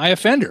buy a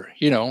Fender,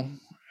 And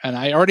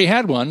I already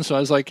had one, so I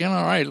was like, all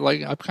right,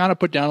 like I kind of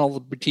put down all the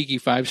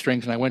boutique 5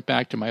 strings, and I went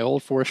back to my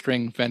old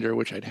 4-string Fender,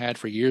 which I'd had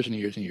for years and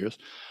years and years.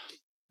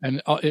 And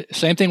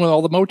same thing with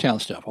all the Motown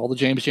stuff, all the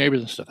James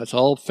Chambers and stuff. That's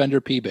all Fender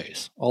P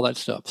bass, all that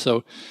stuff.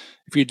 So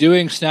if you're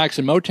doing Stax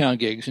and Motown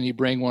gigs and you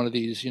bring one of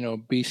these,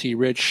 BC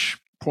Rich,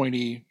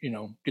 pointy,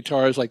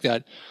 guitars like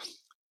that,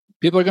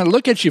 people are going to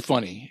look at you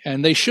funny,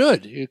 and they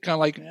should. You're kind of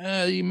like,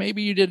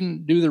 maybe you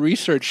didn't do the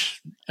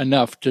research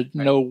enough to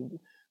know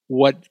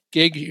what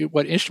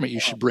instrument you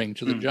should bring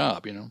to the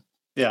job,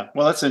 Yeah,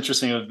 well, that's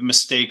interesting of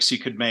mistakes you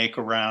could make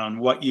around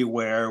what you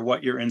wear,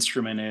 what your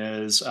instrument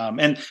is.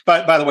 And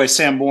by the way,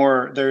 Sam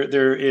Moore,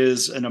 there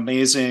is an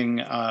amazing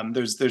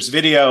there's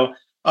video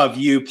of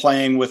you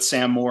playing with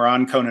Sam Moore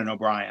on Conan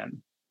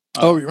O'Brien.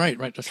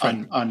 Right, that's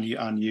right. On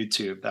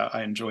YouTube, that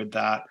I enjoyed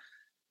that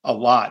a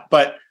lot.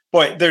 But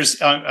boy, there's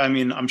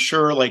I'm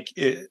sure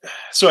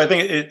so I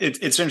think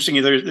it's interesting.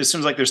 It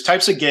seems like there's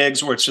types of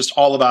gigs where it's just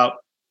all about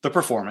the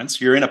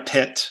performance. You're in a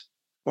pit.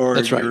 Or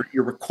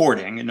you're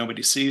recording and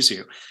nobody sees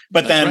you.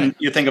 But then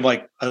you think of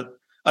like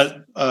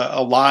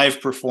a live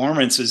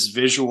performance is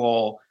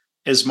visual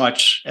as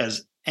much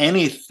as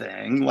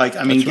anything. Like,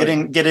 I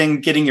mean,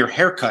 getting your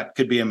haircut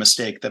could be a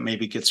mistake that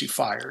maybe gets you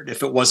fired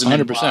if it wasn't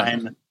 100%. In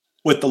line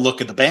with the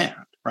look of the band,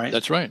 right?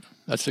 That's right.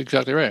 That's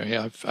exactly right.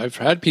 Yeah, I've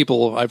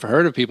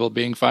heard of people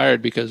being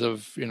fired because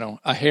of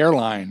a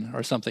hairline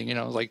or something.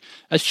 Like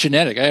that's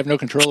genetic. I have no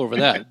control over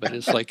that. But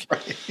it's like.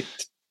 Right.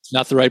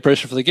 not the right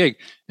person for the gig.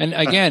 And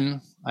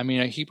again, I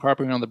mean, I keep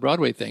harping on the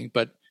Broadway thing,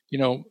 but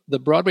the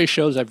Broadway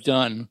shows I've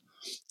done,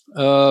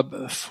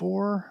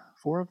 four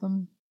of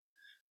them,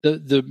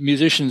 the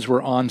musicians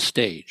were on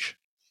stage.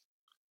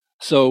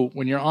 So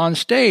when you're on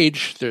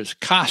stage, there's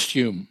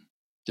costume,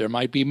 there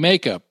might be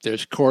makeup,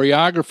 there's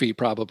choreography,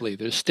 probably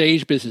there's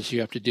stage business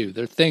you have to do.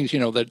 There are things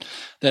that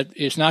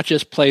it's not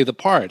just play the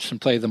parts and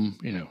play them.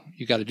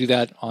 You got to do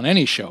that on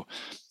any show.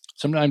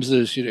 Sometimes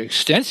there's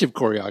extensive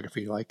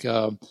choreography, like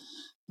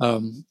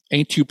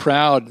Ain't Too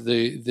Proud,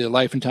 the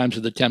Life and Times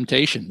of the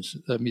Temptations,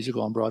 the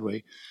musical on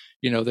Broadway.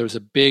 There was a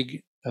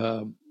big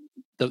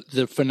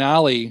the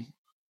finale.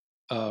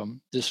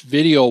 This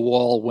video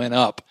wall went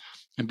up,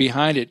 and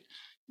behind it,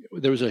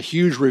 there was a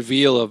huge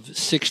reveal of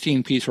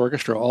 16-piece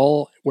orchestra,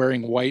 all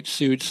wearing white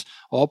suits,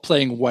 all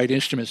playing white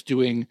instruments,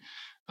 doing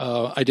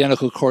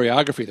identical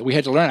choreography that we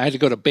had to learn. I had to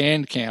go to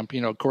band camp,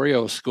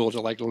 choreo school,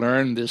 to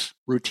learn this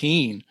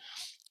routine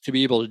to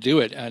be able to do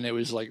it. And it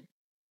was like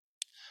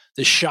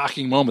this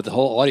shocking moment. The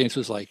whole audience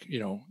was like,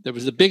 there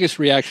was the biggest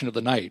reaction of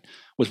the night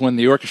was when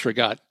the orchestra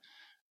got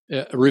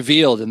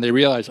revealed and they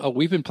realized, oh,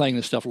 we've been playing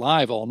this stuff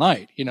live all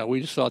night. We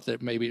just thought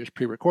that maybe it was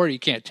pre-recorded. You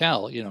can't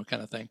tell,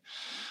 kind of thing.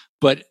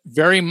 But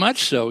very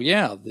much so,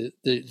 yeah.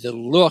 The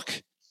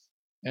look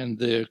and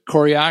the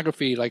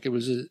choreography, like it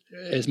was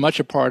as much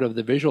a part of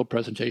the visual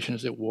presentation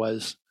as it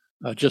was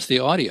just the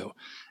audio.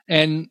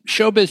 And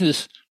show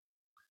business,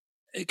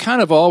 it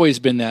kind of always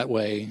been that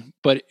way,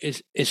 but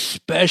it's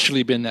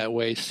especially been that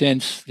way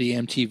since the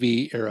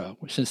MTV era,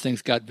 since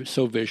things got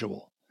so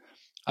visual.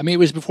 I mean, it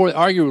was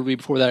arguably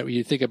before that, when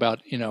you think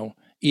about,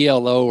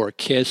 ELO or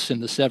KISS in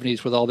the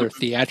 70s with all their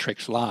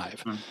theatrics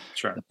live,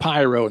 sure. The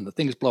pyro and the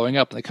things blowing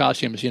up and the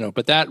costumes,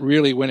 but that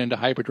really went into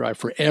hyperdrive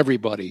for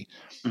everybody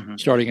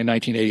starting in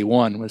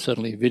 1981 when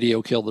suddenly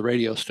video killed the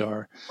radio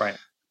star. Right.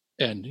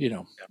 And,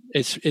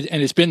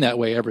 it's been that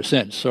way ever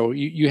since. So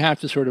you have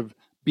to sort of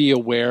be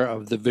aware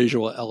of the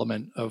visual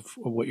element of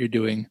what you're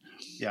doing.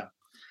 Yeah.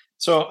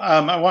 So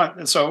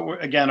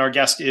again, our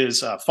guest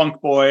is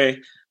Funk Boy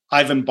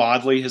Ivan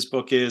Bodley. His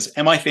book is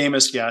Am I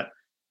Famous Yet?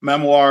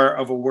 Memoir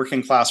of a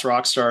Working Class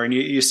Rock Star. And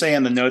you say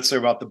in the notes there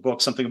about the book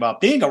something about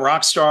being a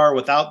rock star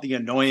without the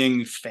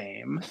annoying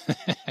fame.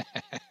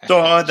 So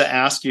I wanted to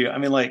ask you, I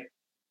mean,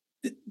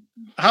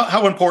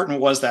 how important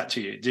was that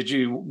to you? Did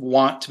you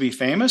want to be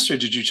famous, or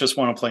did you just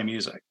want to play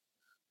music?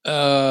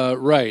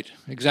 Right.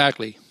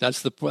 Exactly.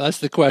 That's the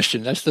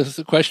question. That's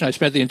the question I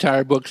spent the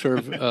entire book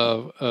sort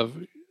of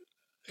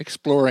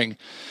exploring.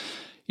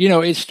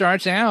 It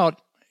starts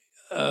out,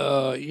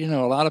 a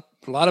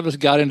lot of us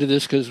got into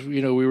this because,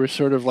 we were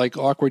sort of like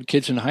awkward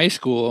kids in high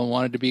school and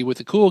wanted to be with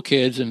the cool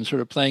kids, and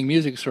sort of playing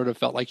music sort of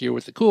felt like you were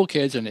with the cool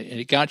kids, and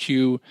it got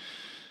you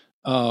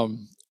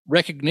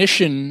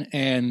recognition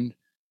and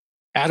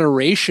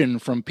adoration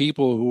from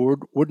people who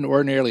wouldn't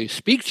ordinarily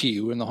speak to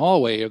you in the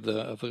hallway of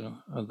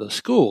the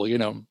school,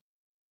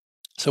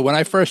 So when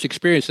I first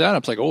experienced that, I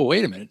was like, oh,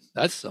 wait a minute,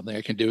 that's something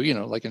I can do,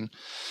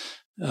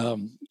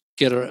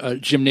 get a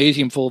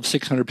gymnasium full of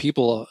 600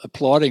 people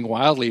applauding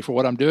wildly for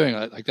what I'm doing.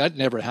 Like that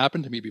never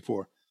happened to me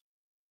before.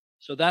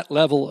 So that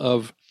level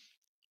of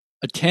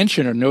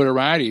attention or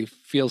notoriety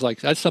feels like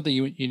that's something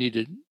you need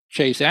to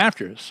chase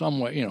after some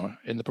way,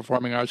 in the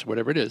performing arts or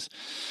whatever it is,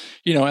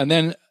 and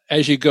then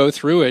as you go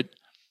through it,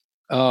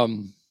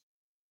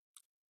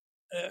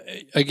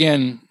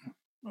 again,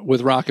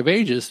 with Rock of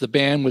Ages, the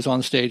band was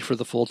on stage for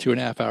the full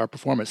 2.5-hour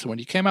performance. So when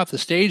you came out the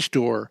stage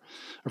door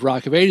of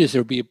Rock of Ages,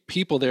 there would be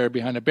people there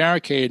behind a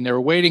barricade, and they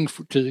were waiting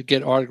to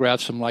get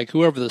autographs from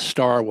whoever the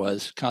star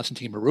was,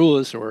 Konstantin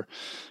Maroulis, or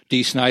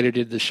Dee Snider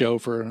did the show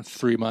for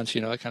 3 months,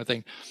 that kind of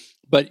thing.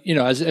 But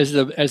as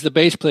the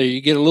bass player,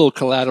 you get a little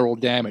collateral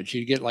damage.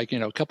 You get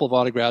a couple of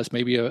autographs,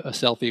 maybe a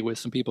selfie with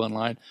some people in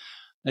line.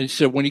 And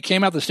so when you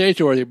came out the stage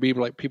door, there'd be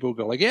people would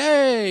go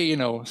yay,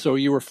 So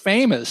you were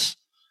famous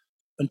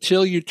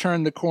until you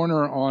turned the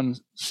corner on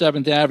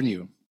 7th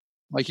Avenue.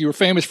 You were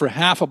famous for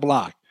half a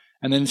block.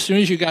 And then as soon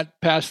as you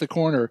got past the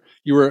corner,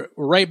 you were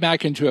right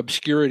back into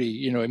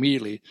obscurity,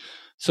 immediately.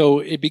 So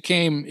it's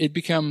become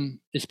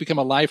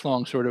a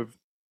lifelong sort of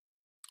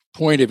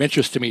point of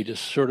interest to me to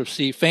sort of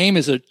see fame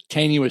is a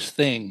tenuous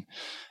thing,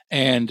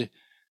 and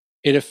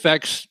it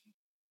affects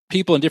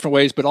people in different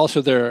ways, but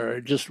also there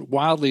are just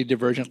wildly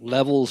divergent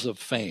levels of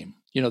fame.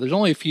 There's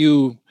only a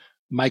few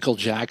Michael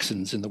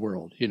Jacksons in the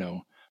world,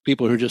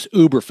 people who are just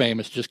uber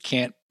famous, just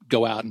can't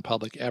go out in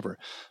public ever.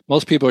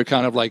 Most people are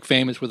kind of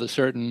famous with a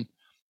certain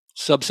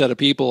subset of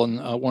people. And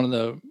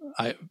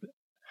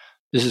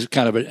this is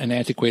kind of an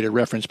antiquated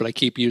reference, but I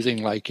keep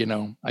using I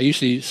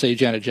used to say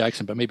Janet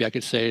Jackson, but maybe I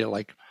could say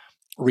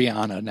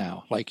Rihanna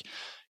now.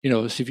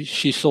 If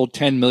she sold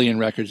 10 million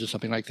records or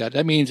something like that,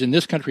 that means in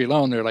this country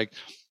alone, there are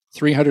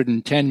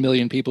 310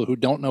 million people who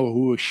don't know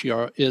who she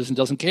is and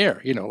doesn't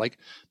care.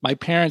 My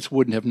parents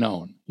wouldn't have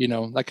known,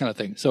 that kind of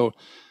thing. So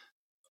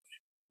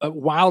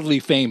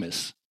wildly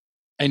famous,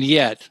 and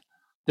yet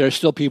there are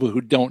still people who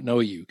don't know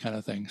you, kind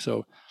of thing.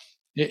 So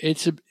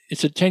it's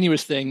it's a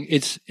tenuous thing.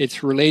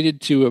 It's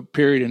related to a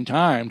period in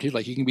time too.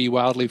 Like you can be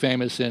wildly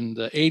famous in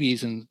the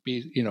 80s and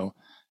be,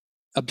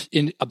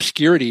 in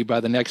obscurity by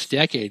the next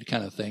decade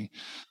kind of thing.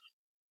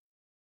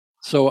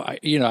 So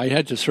I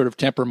had to sort of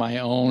temper my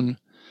own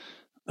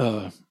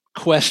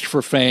quest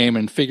for fame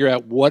and figure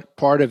out what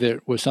part of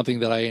it was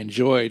something that I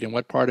enjoyed and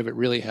what part of it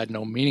really had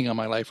no meaning on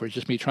my life, or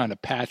just me trying to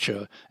patch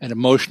an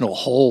emotional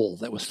hole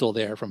that was still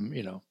there from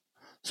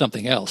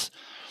something else.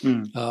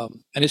 And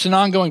it's an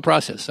ongoing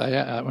process.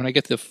 When I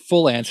get the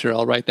full answer,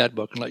 I'll write that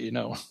book and let you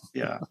know.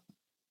 Yeah.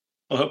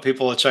 I hope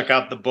people will check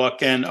out the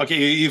book. And okay,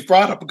 you've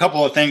brought up a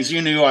couple of things.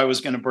 You knew I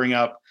was going to bring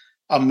up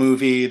a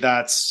movie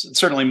that's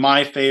certainly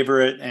my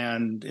favorite,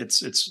 and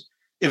it's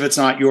if it's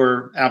not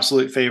your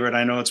absolute favorite,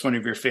 I know it's one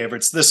of your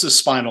favorites. This is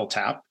Spinal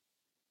Tap.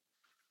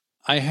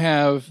 I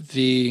have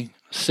the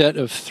set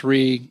of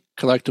 3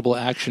 collectible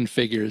action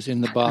figures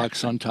in the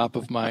box on top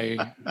of my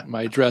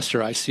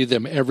dresser. I see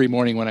them every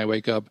morning when I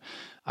wake up.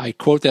 I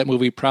quote that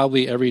movie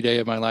probably every day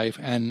of my life,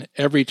 and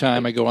every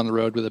time I go on the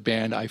road with a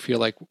band, I feel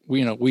like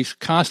we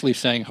constantly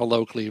saying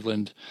 "Hello,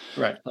 Cleveland."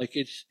 Right. Like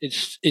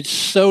it's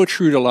so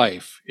true to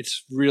life.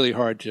 It's really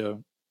hard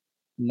to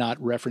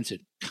not reference it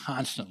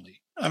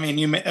constantly. I mean,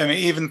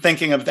 even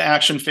thinking of the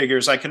action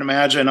figures, I can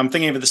imagine. I'm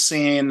thinking of the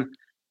scene.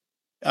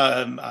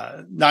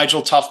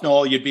 Nigel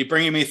Tufnell, you'd be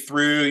bringing me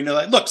through.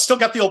 Like, look, still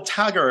got the old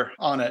tagger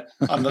on it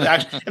on the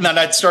action, and then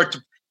I'd start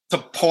to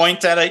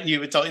point at it.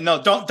 You would tell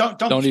no,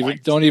 don't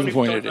even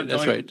point at it.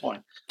 That's right.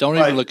 Don't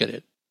even look at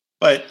it.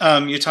 But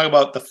you talk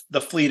about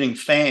the fleeting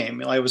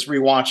fame. I've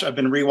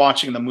been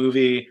rewatching the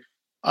movie.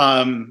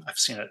 I've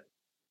seen it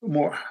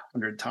more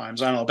 100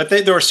 times. I don't know, but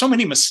there were so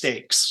many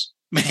mistakes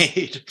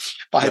made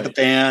by the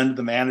band,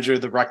 the manager,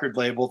 the record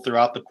label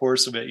throughout the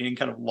course of it. You can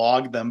kind of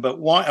log them. But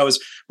I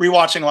was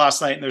rewatching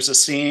last night, and there's a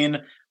scene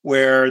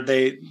where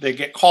they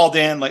get called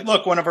in, like,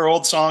 look, one of our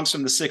old songs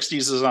from the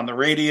 60s is on the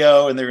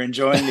radio, and they're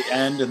enjoying the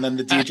end. And then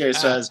the DJ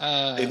says,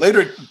 they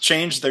later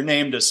changed their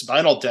name to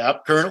Spinal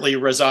Tap, currently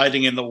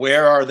residing in the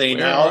Where Are They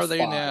Now? Where Are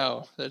They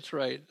Now? That's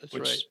right.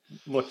 Which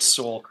looked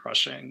soul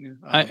crushing.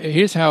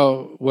 Here's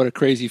what a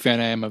crazy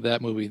fan I am of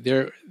that movie.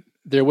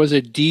 There was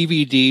a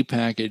DVD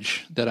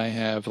package that I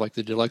have, like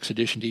the deluxe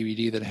edition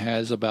DVD, that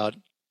has about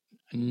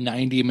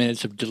 90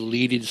 minutes of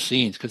deleted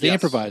scenes because they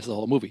improvise the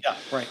whole movie. Yeah,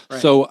 right.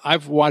 So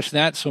I've watched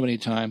that so many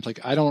times.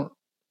 Like I don't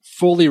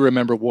fully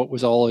remember what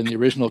was all in the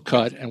original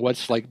cut and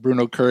what's like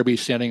Bruno Kirby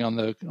standing on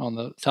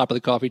the top of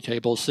the coffee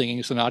table singing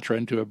Sinatra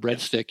into a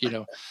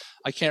breadstick.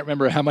 I can't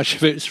remember how much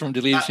of it is from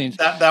deleted scenes.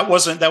 That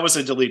was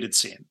a deleted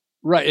scene.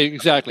 Right.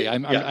 Exactly.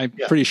 I'm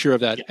pretty sure of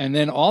that. Yeah. And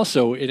then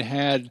also it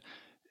had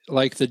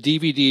like the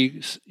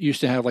DVD used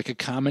to have like a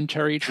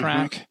commentary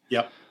track. Mm-hmm.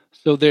 Yep.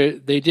 So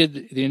they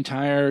did the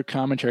entire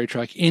commentary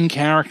track in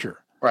character.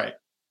 Right.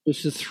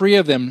 It's the 3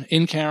 of them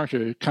in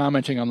character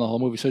commenting on the whole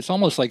movie. So it's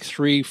almost like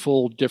 3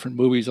 full different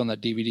movies on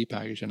that DVD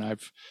package, and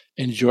I've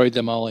enjoyed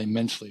them all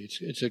immensely.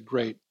 It's a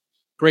great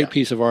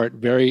piece of art,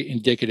 very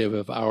indicative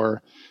of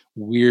our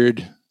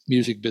weird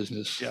music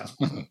business. Yeah.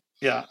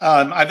 Yeah.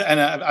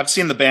 I've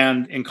seen the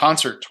band in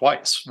concert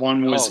twice.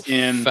 One was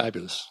in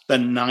fabulous. The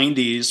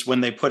 90s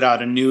when they put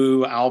out a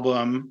new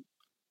album,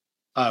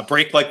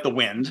 Break Like the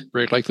Wind.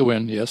 Break Like the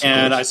Wind, yes.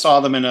 And I saw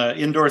them in an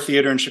indoor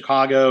theater in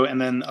Chicago and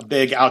then a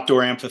big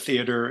outdoor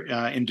amphitheater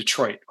in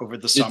Detroit over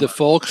the summer. Did the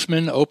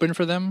Folksmen open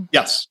for them?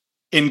 Yes.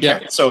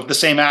 So the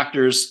same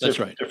actors, that's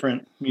right.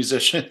 Different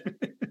musician.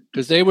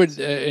 Because they would,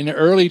 in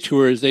early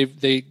tours,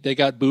 they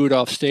got booed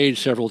off stage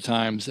several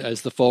times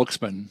as the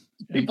Folksmen.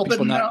 People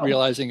not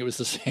realizing it was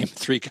the same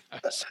 3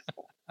 guys.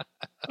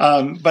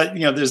 But,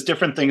 there's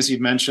different things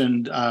you've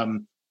mentioned.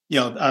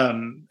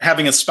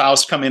 Having a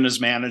spouse come in as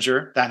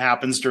manager, that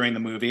happens during the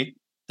movie.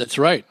 That's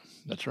right.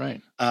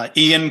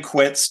 Ian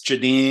quits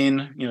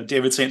Janine,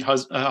 David St.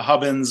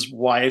 Hubbins'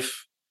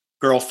 wife,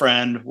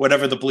 girlfriend,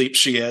 whatever the bleep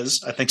she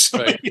is. I think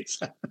somebody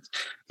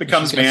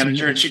becomes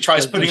manager, and she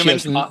tries putting him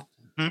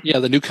in. Yeah,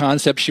 the new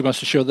concept. She wants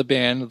to show the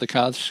band the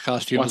costumes.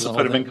 Wants to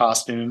put them in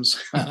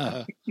costumes.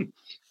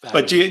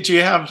 But do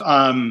you have?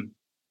 I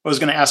was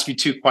going to ask you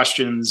 2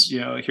 questions.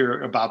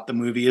 Here about the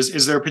movie.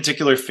 Is there a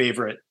particular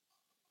favorite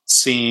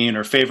scene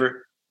or favorite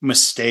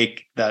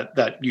mistake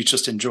that you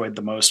just enjoyed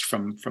the most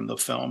from the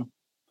film?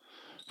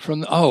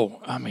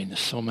 There's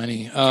so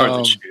many.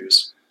 Hard to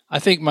choose. I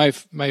think my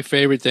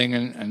favorite thing,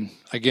 and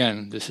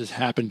again, this has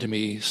happened to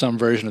me. Some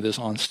version of this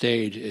on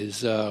stage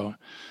is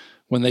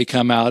when they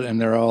come out and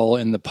they're all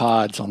in the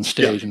pods on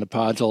stage, and the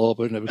pods all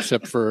open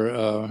except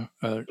for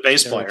the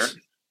bass player.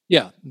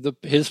 Yeah,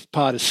 his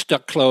pod is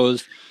stuck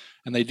closed,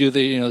 and they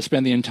do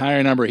spend the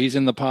entire number. He's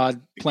in the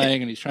pod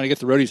playing, and he's trying to get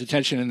the roadies'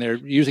 attention, and they're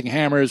using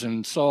hammers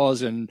and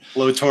saws and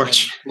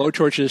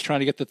blowtorches trying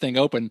to get the thing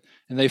open.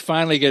 And they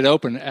finally get it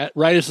open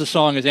right as the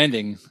song is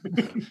ending.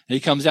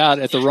 He comes out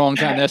at the wrong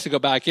time, and has to go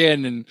back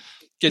in, and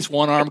gets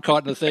one arm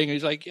caught in the thing. And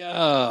he's like,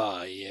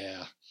 "Oh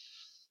yeah,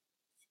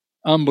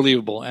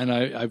 unbelievable." And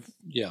I've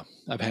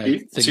had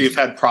things. So you've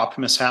had prop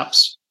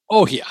mishaps?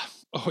 Oh yeah.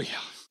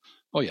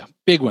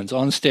 Big ones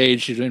on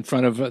stage in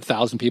front of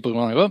 1,000 people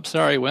going, "Oh,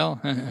 sorry. Well,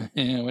 what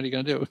are you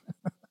going to do?"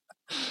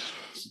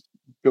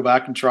 Go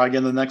back and try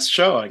again the next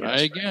show, I guess.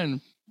 Try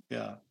again.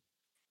 Yeah.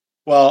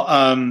 Well,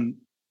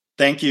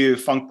 thank you,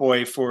 Funk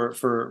Boy,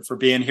 for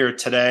being here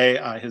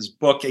today. His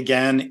book,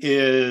 again,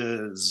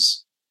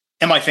 is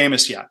Am I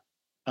Famous Yet?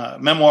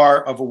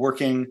 Memoir of a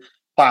Working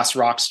Class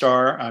Rock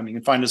Star. You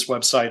can find his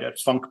website at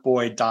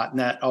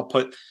funkboy.net. I'll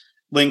put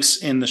links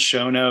in the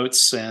show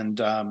notes.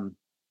 And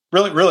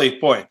really,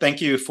 boy,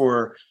 thank you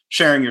for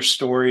sharing your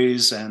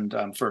stories and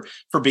for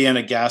being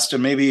a guest.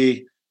 And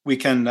maybe we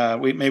can, I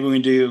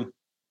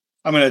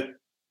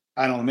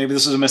don't know, maybe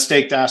this is a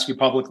mistake to ask you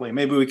publicly.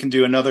 Maybe we can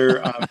do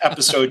another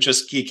episode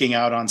just geeking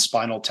out on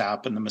Spinal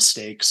Tap and the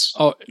mistakes.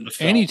 Oh,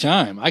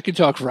 anytime. I could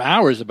talk for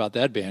hours about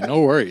that band.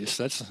 No worries.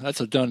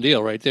 That's a done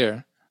deal right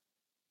there.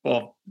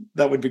 Well,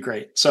 that would be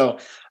great. So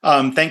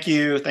thank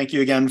you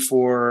again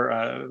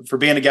for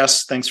being a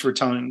guest. Thanks for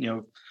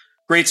telling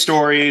great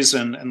stories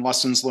and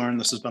lessons learned.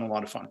 This has been a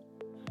lot of fun.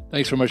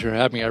 Thanks so much for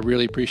having me. I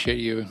really appreciate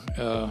you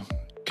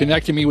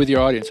connecting me with your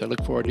audience. I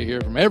look forward to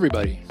hearing from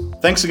everybody.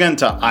 Thanks again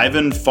to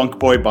Ivan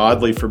Funkboy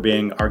Bodley for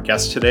being our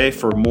guest today.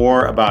 For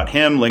more about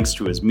him, links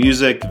to his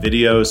music,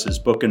 videos, his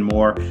book, and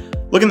more,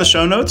 look in the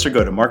show notes or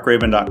go to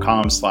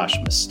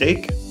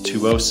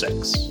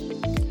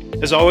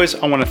markraven.com/mistake206. As always,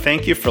 I want to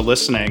thank you for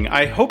listening.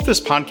 I hope this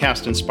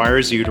podcast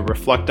inspires you to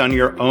reflect on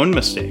your own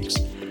mistakes,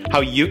 how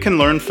you can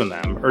learn from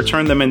them or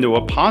turn them into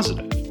a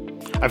positive.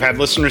 I've had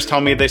listeners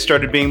tell me they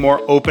started being more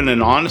open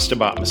and honest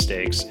about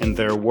mistakes in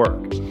their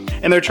work.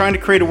 And they're trying to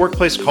create a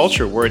workplace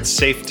culture where it's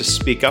safe to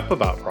speak up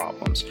about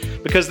problems,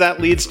 because that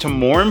leads to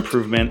more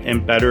improvement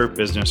and better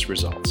business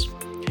results.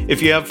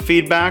 If you have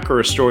feedback or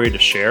a story to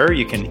share,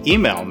 you can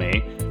email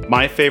me,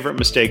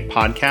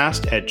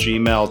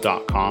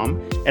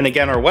 myfavoritemistakepodcast@gmail.com. And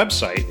again, our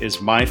website is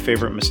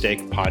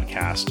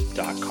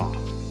myfavoritemistakepodcast.com.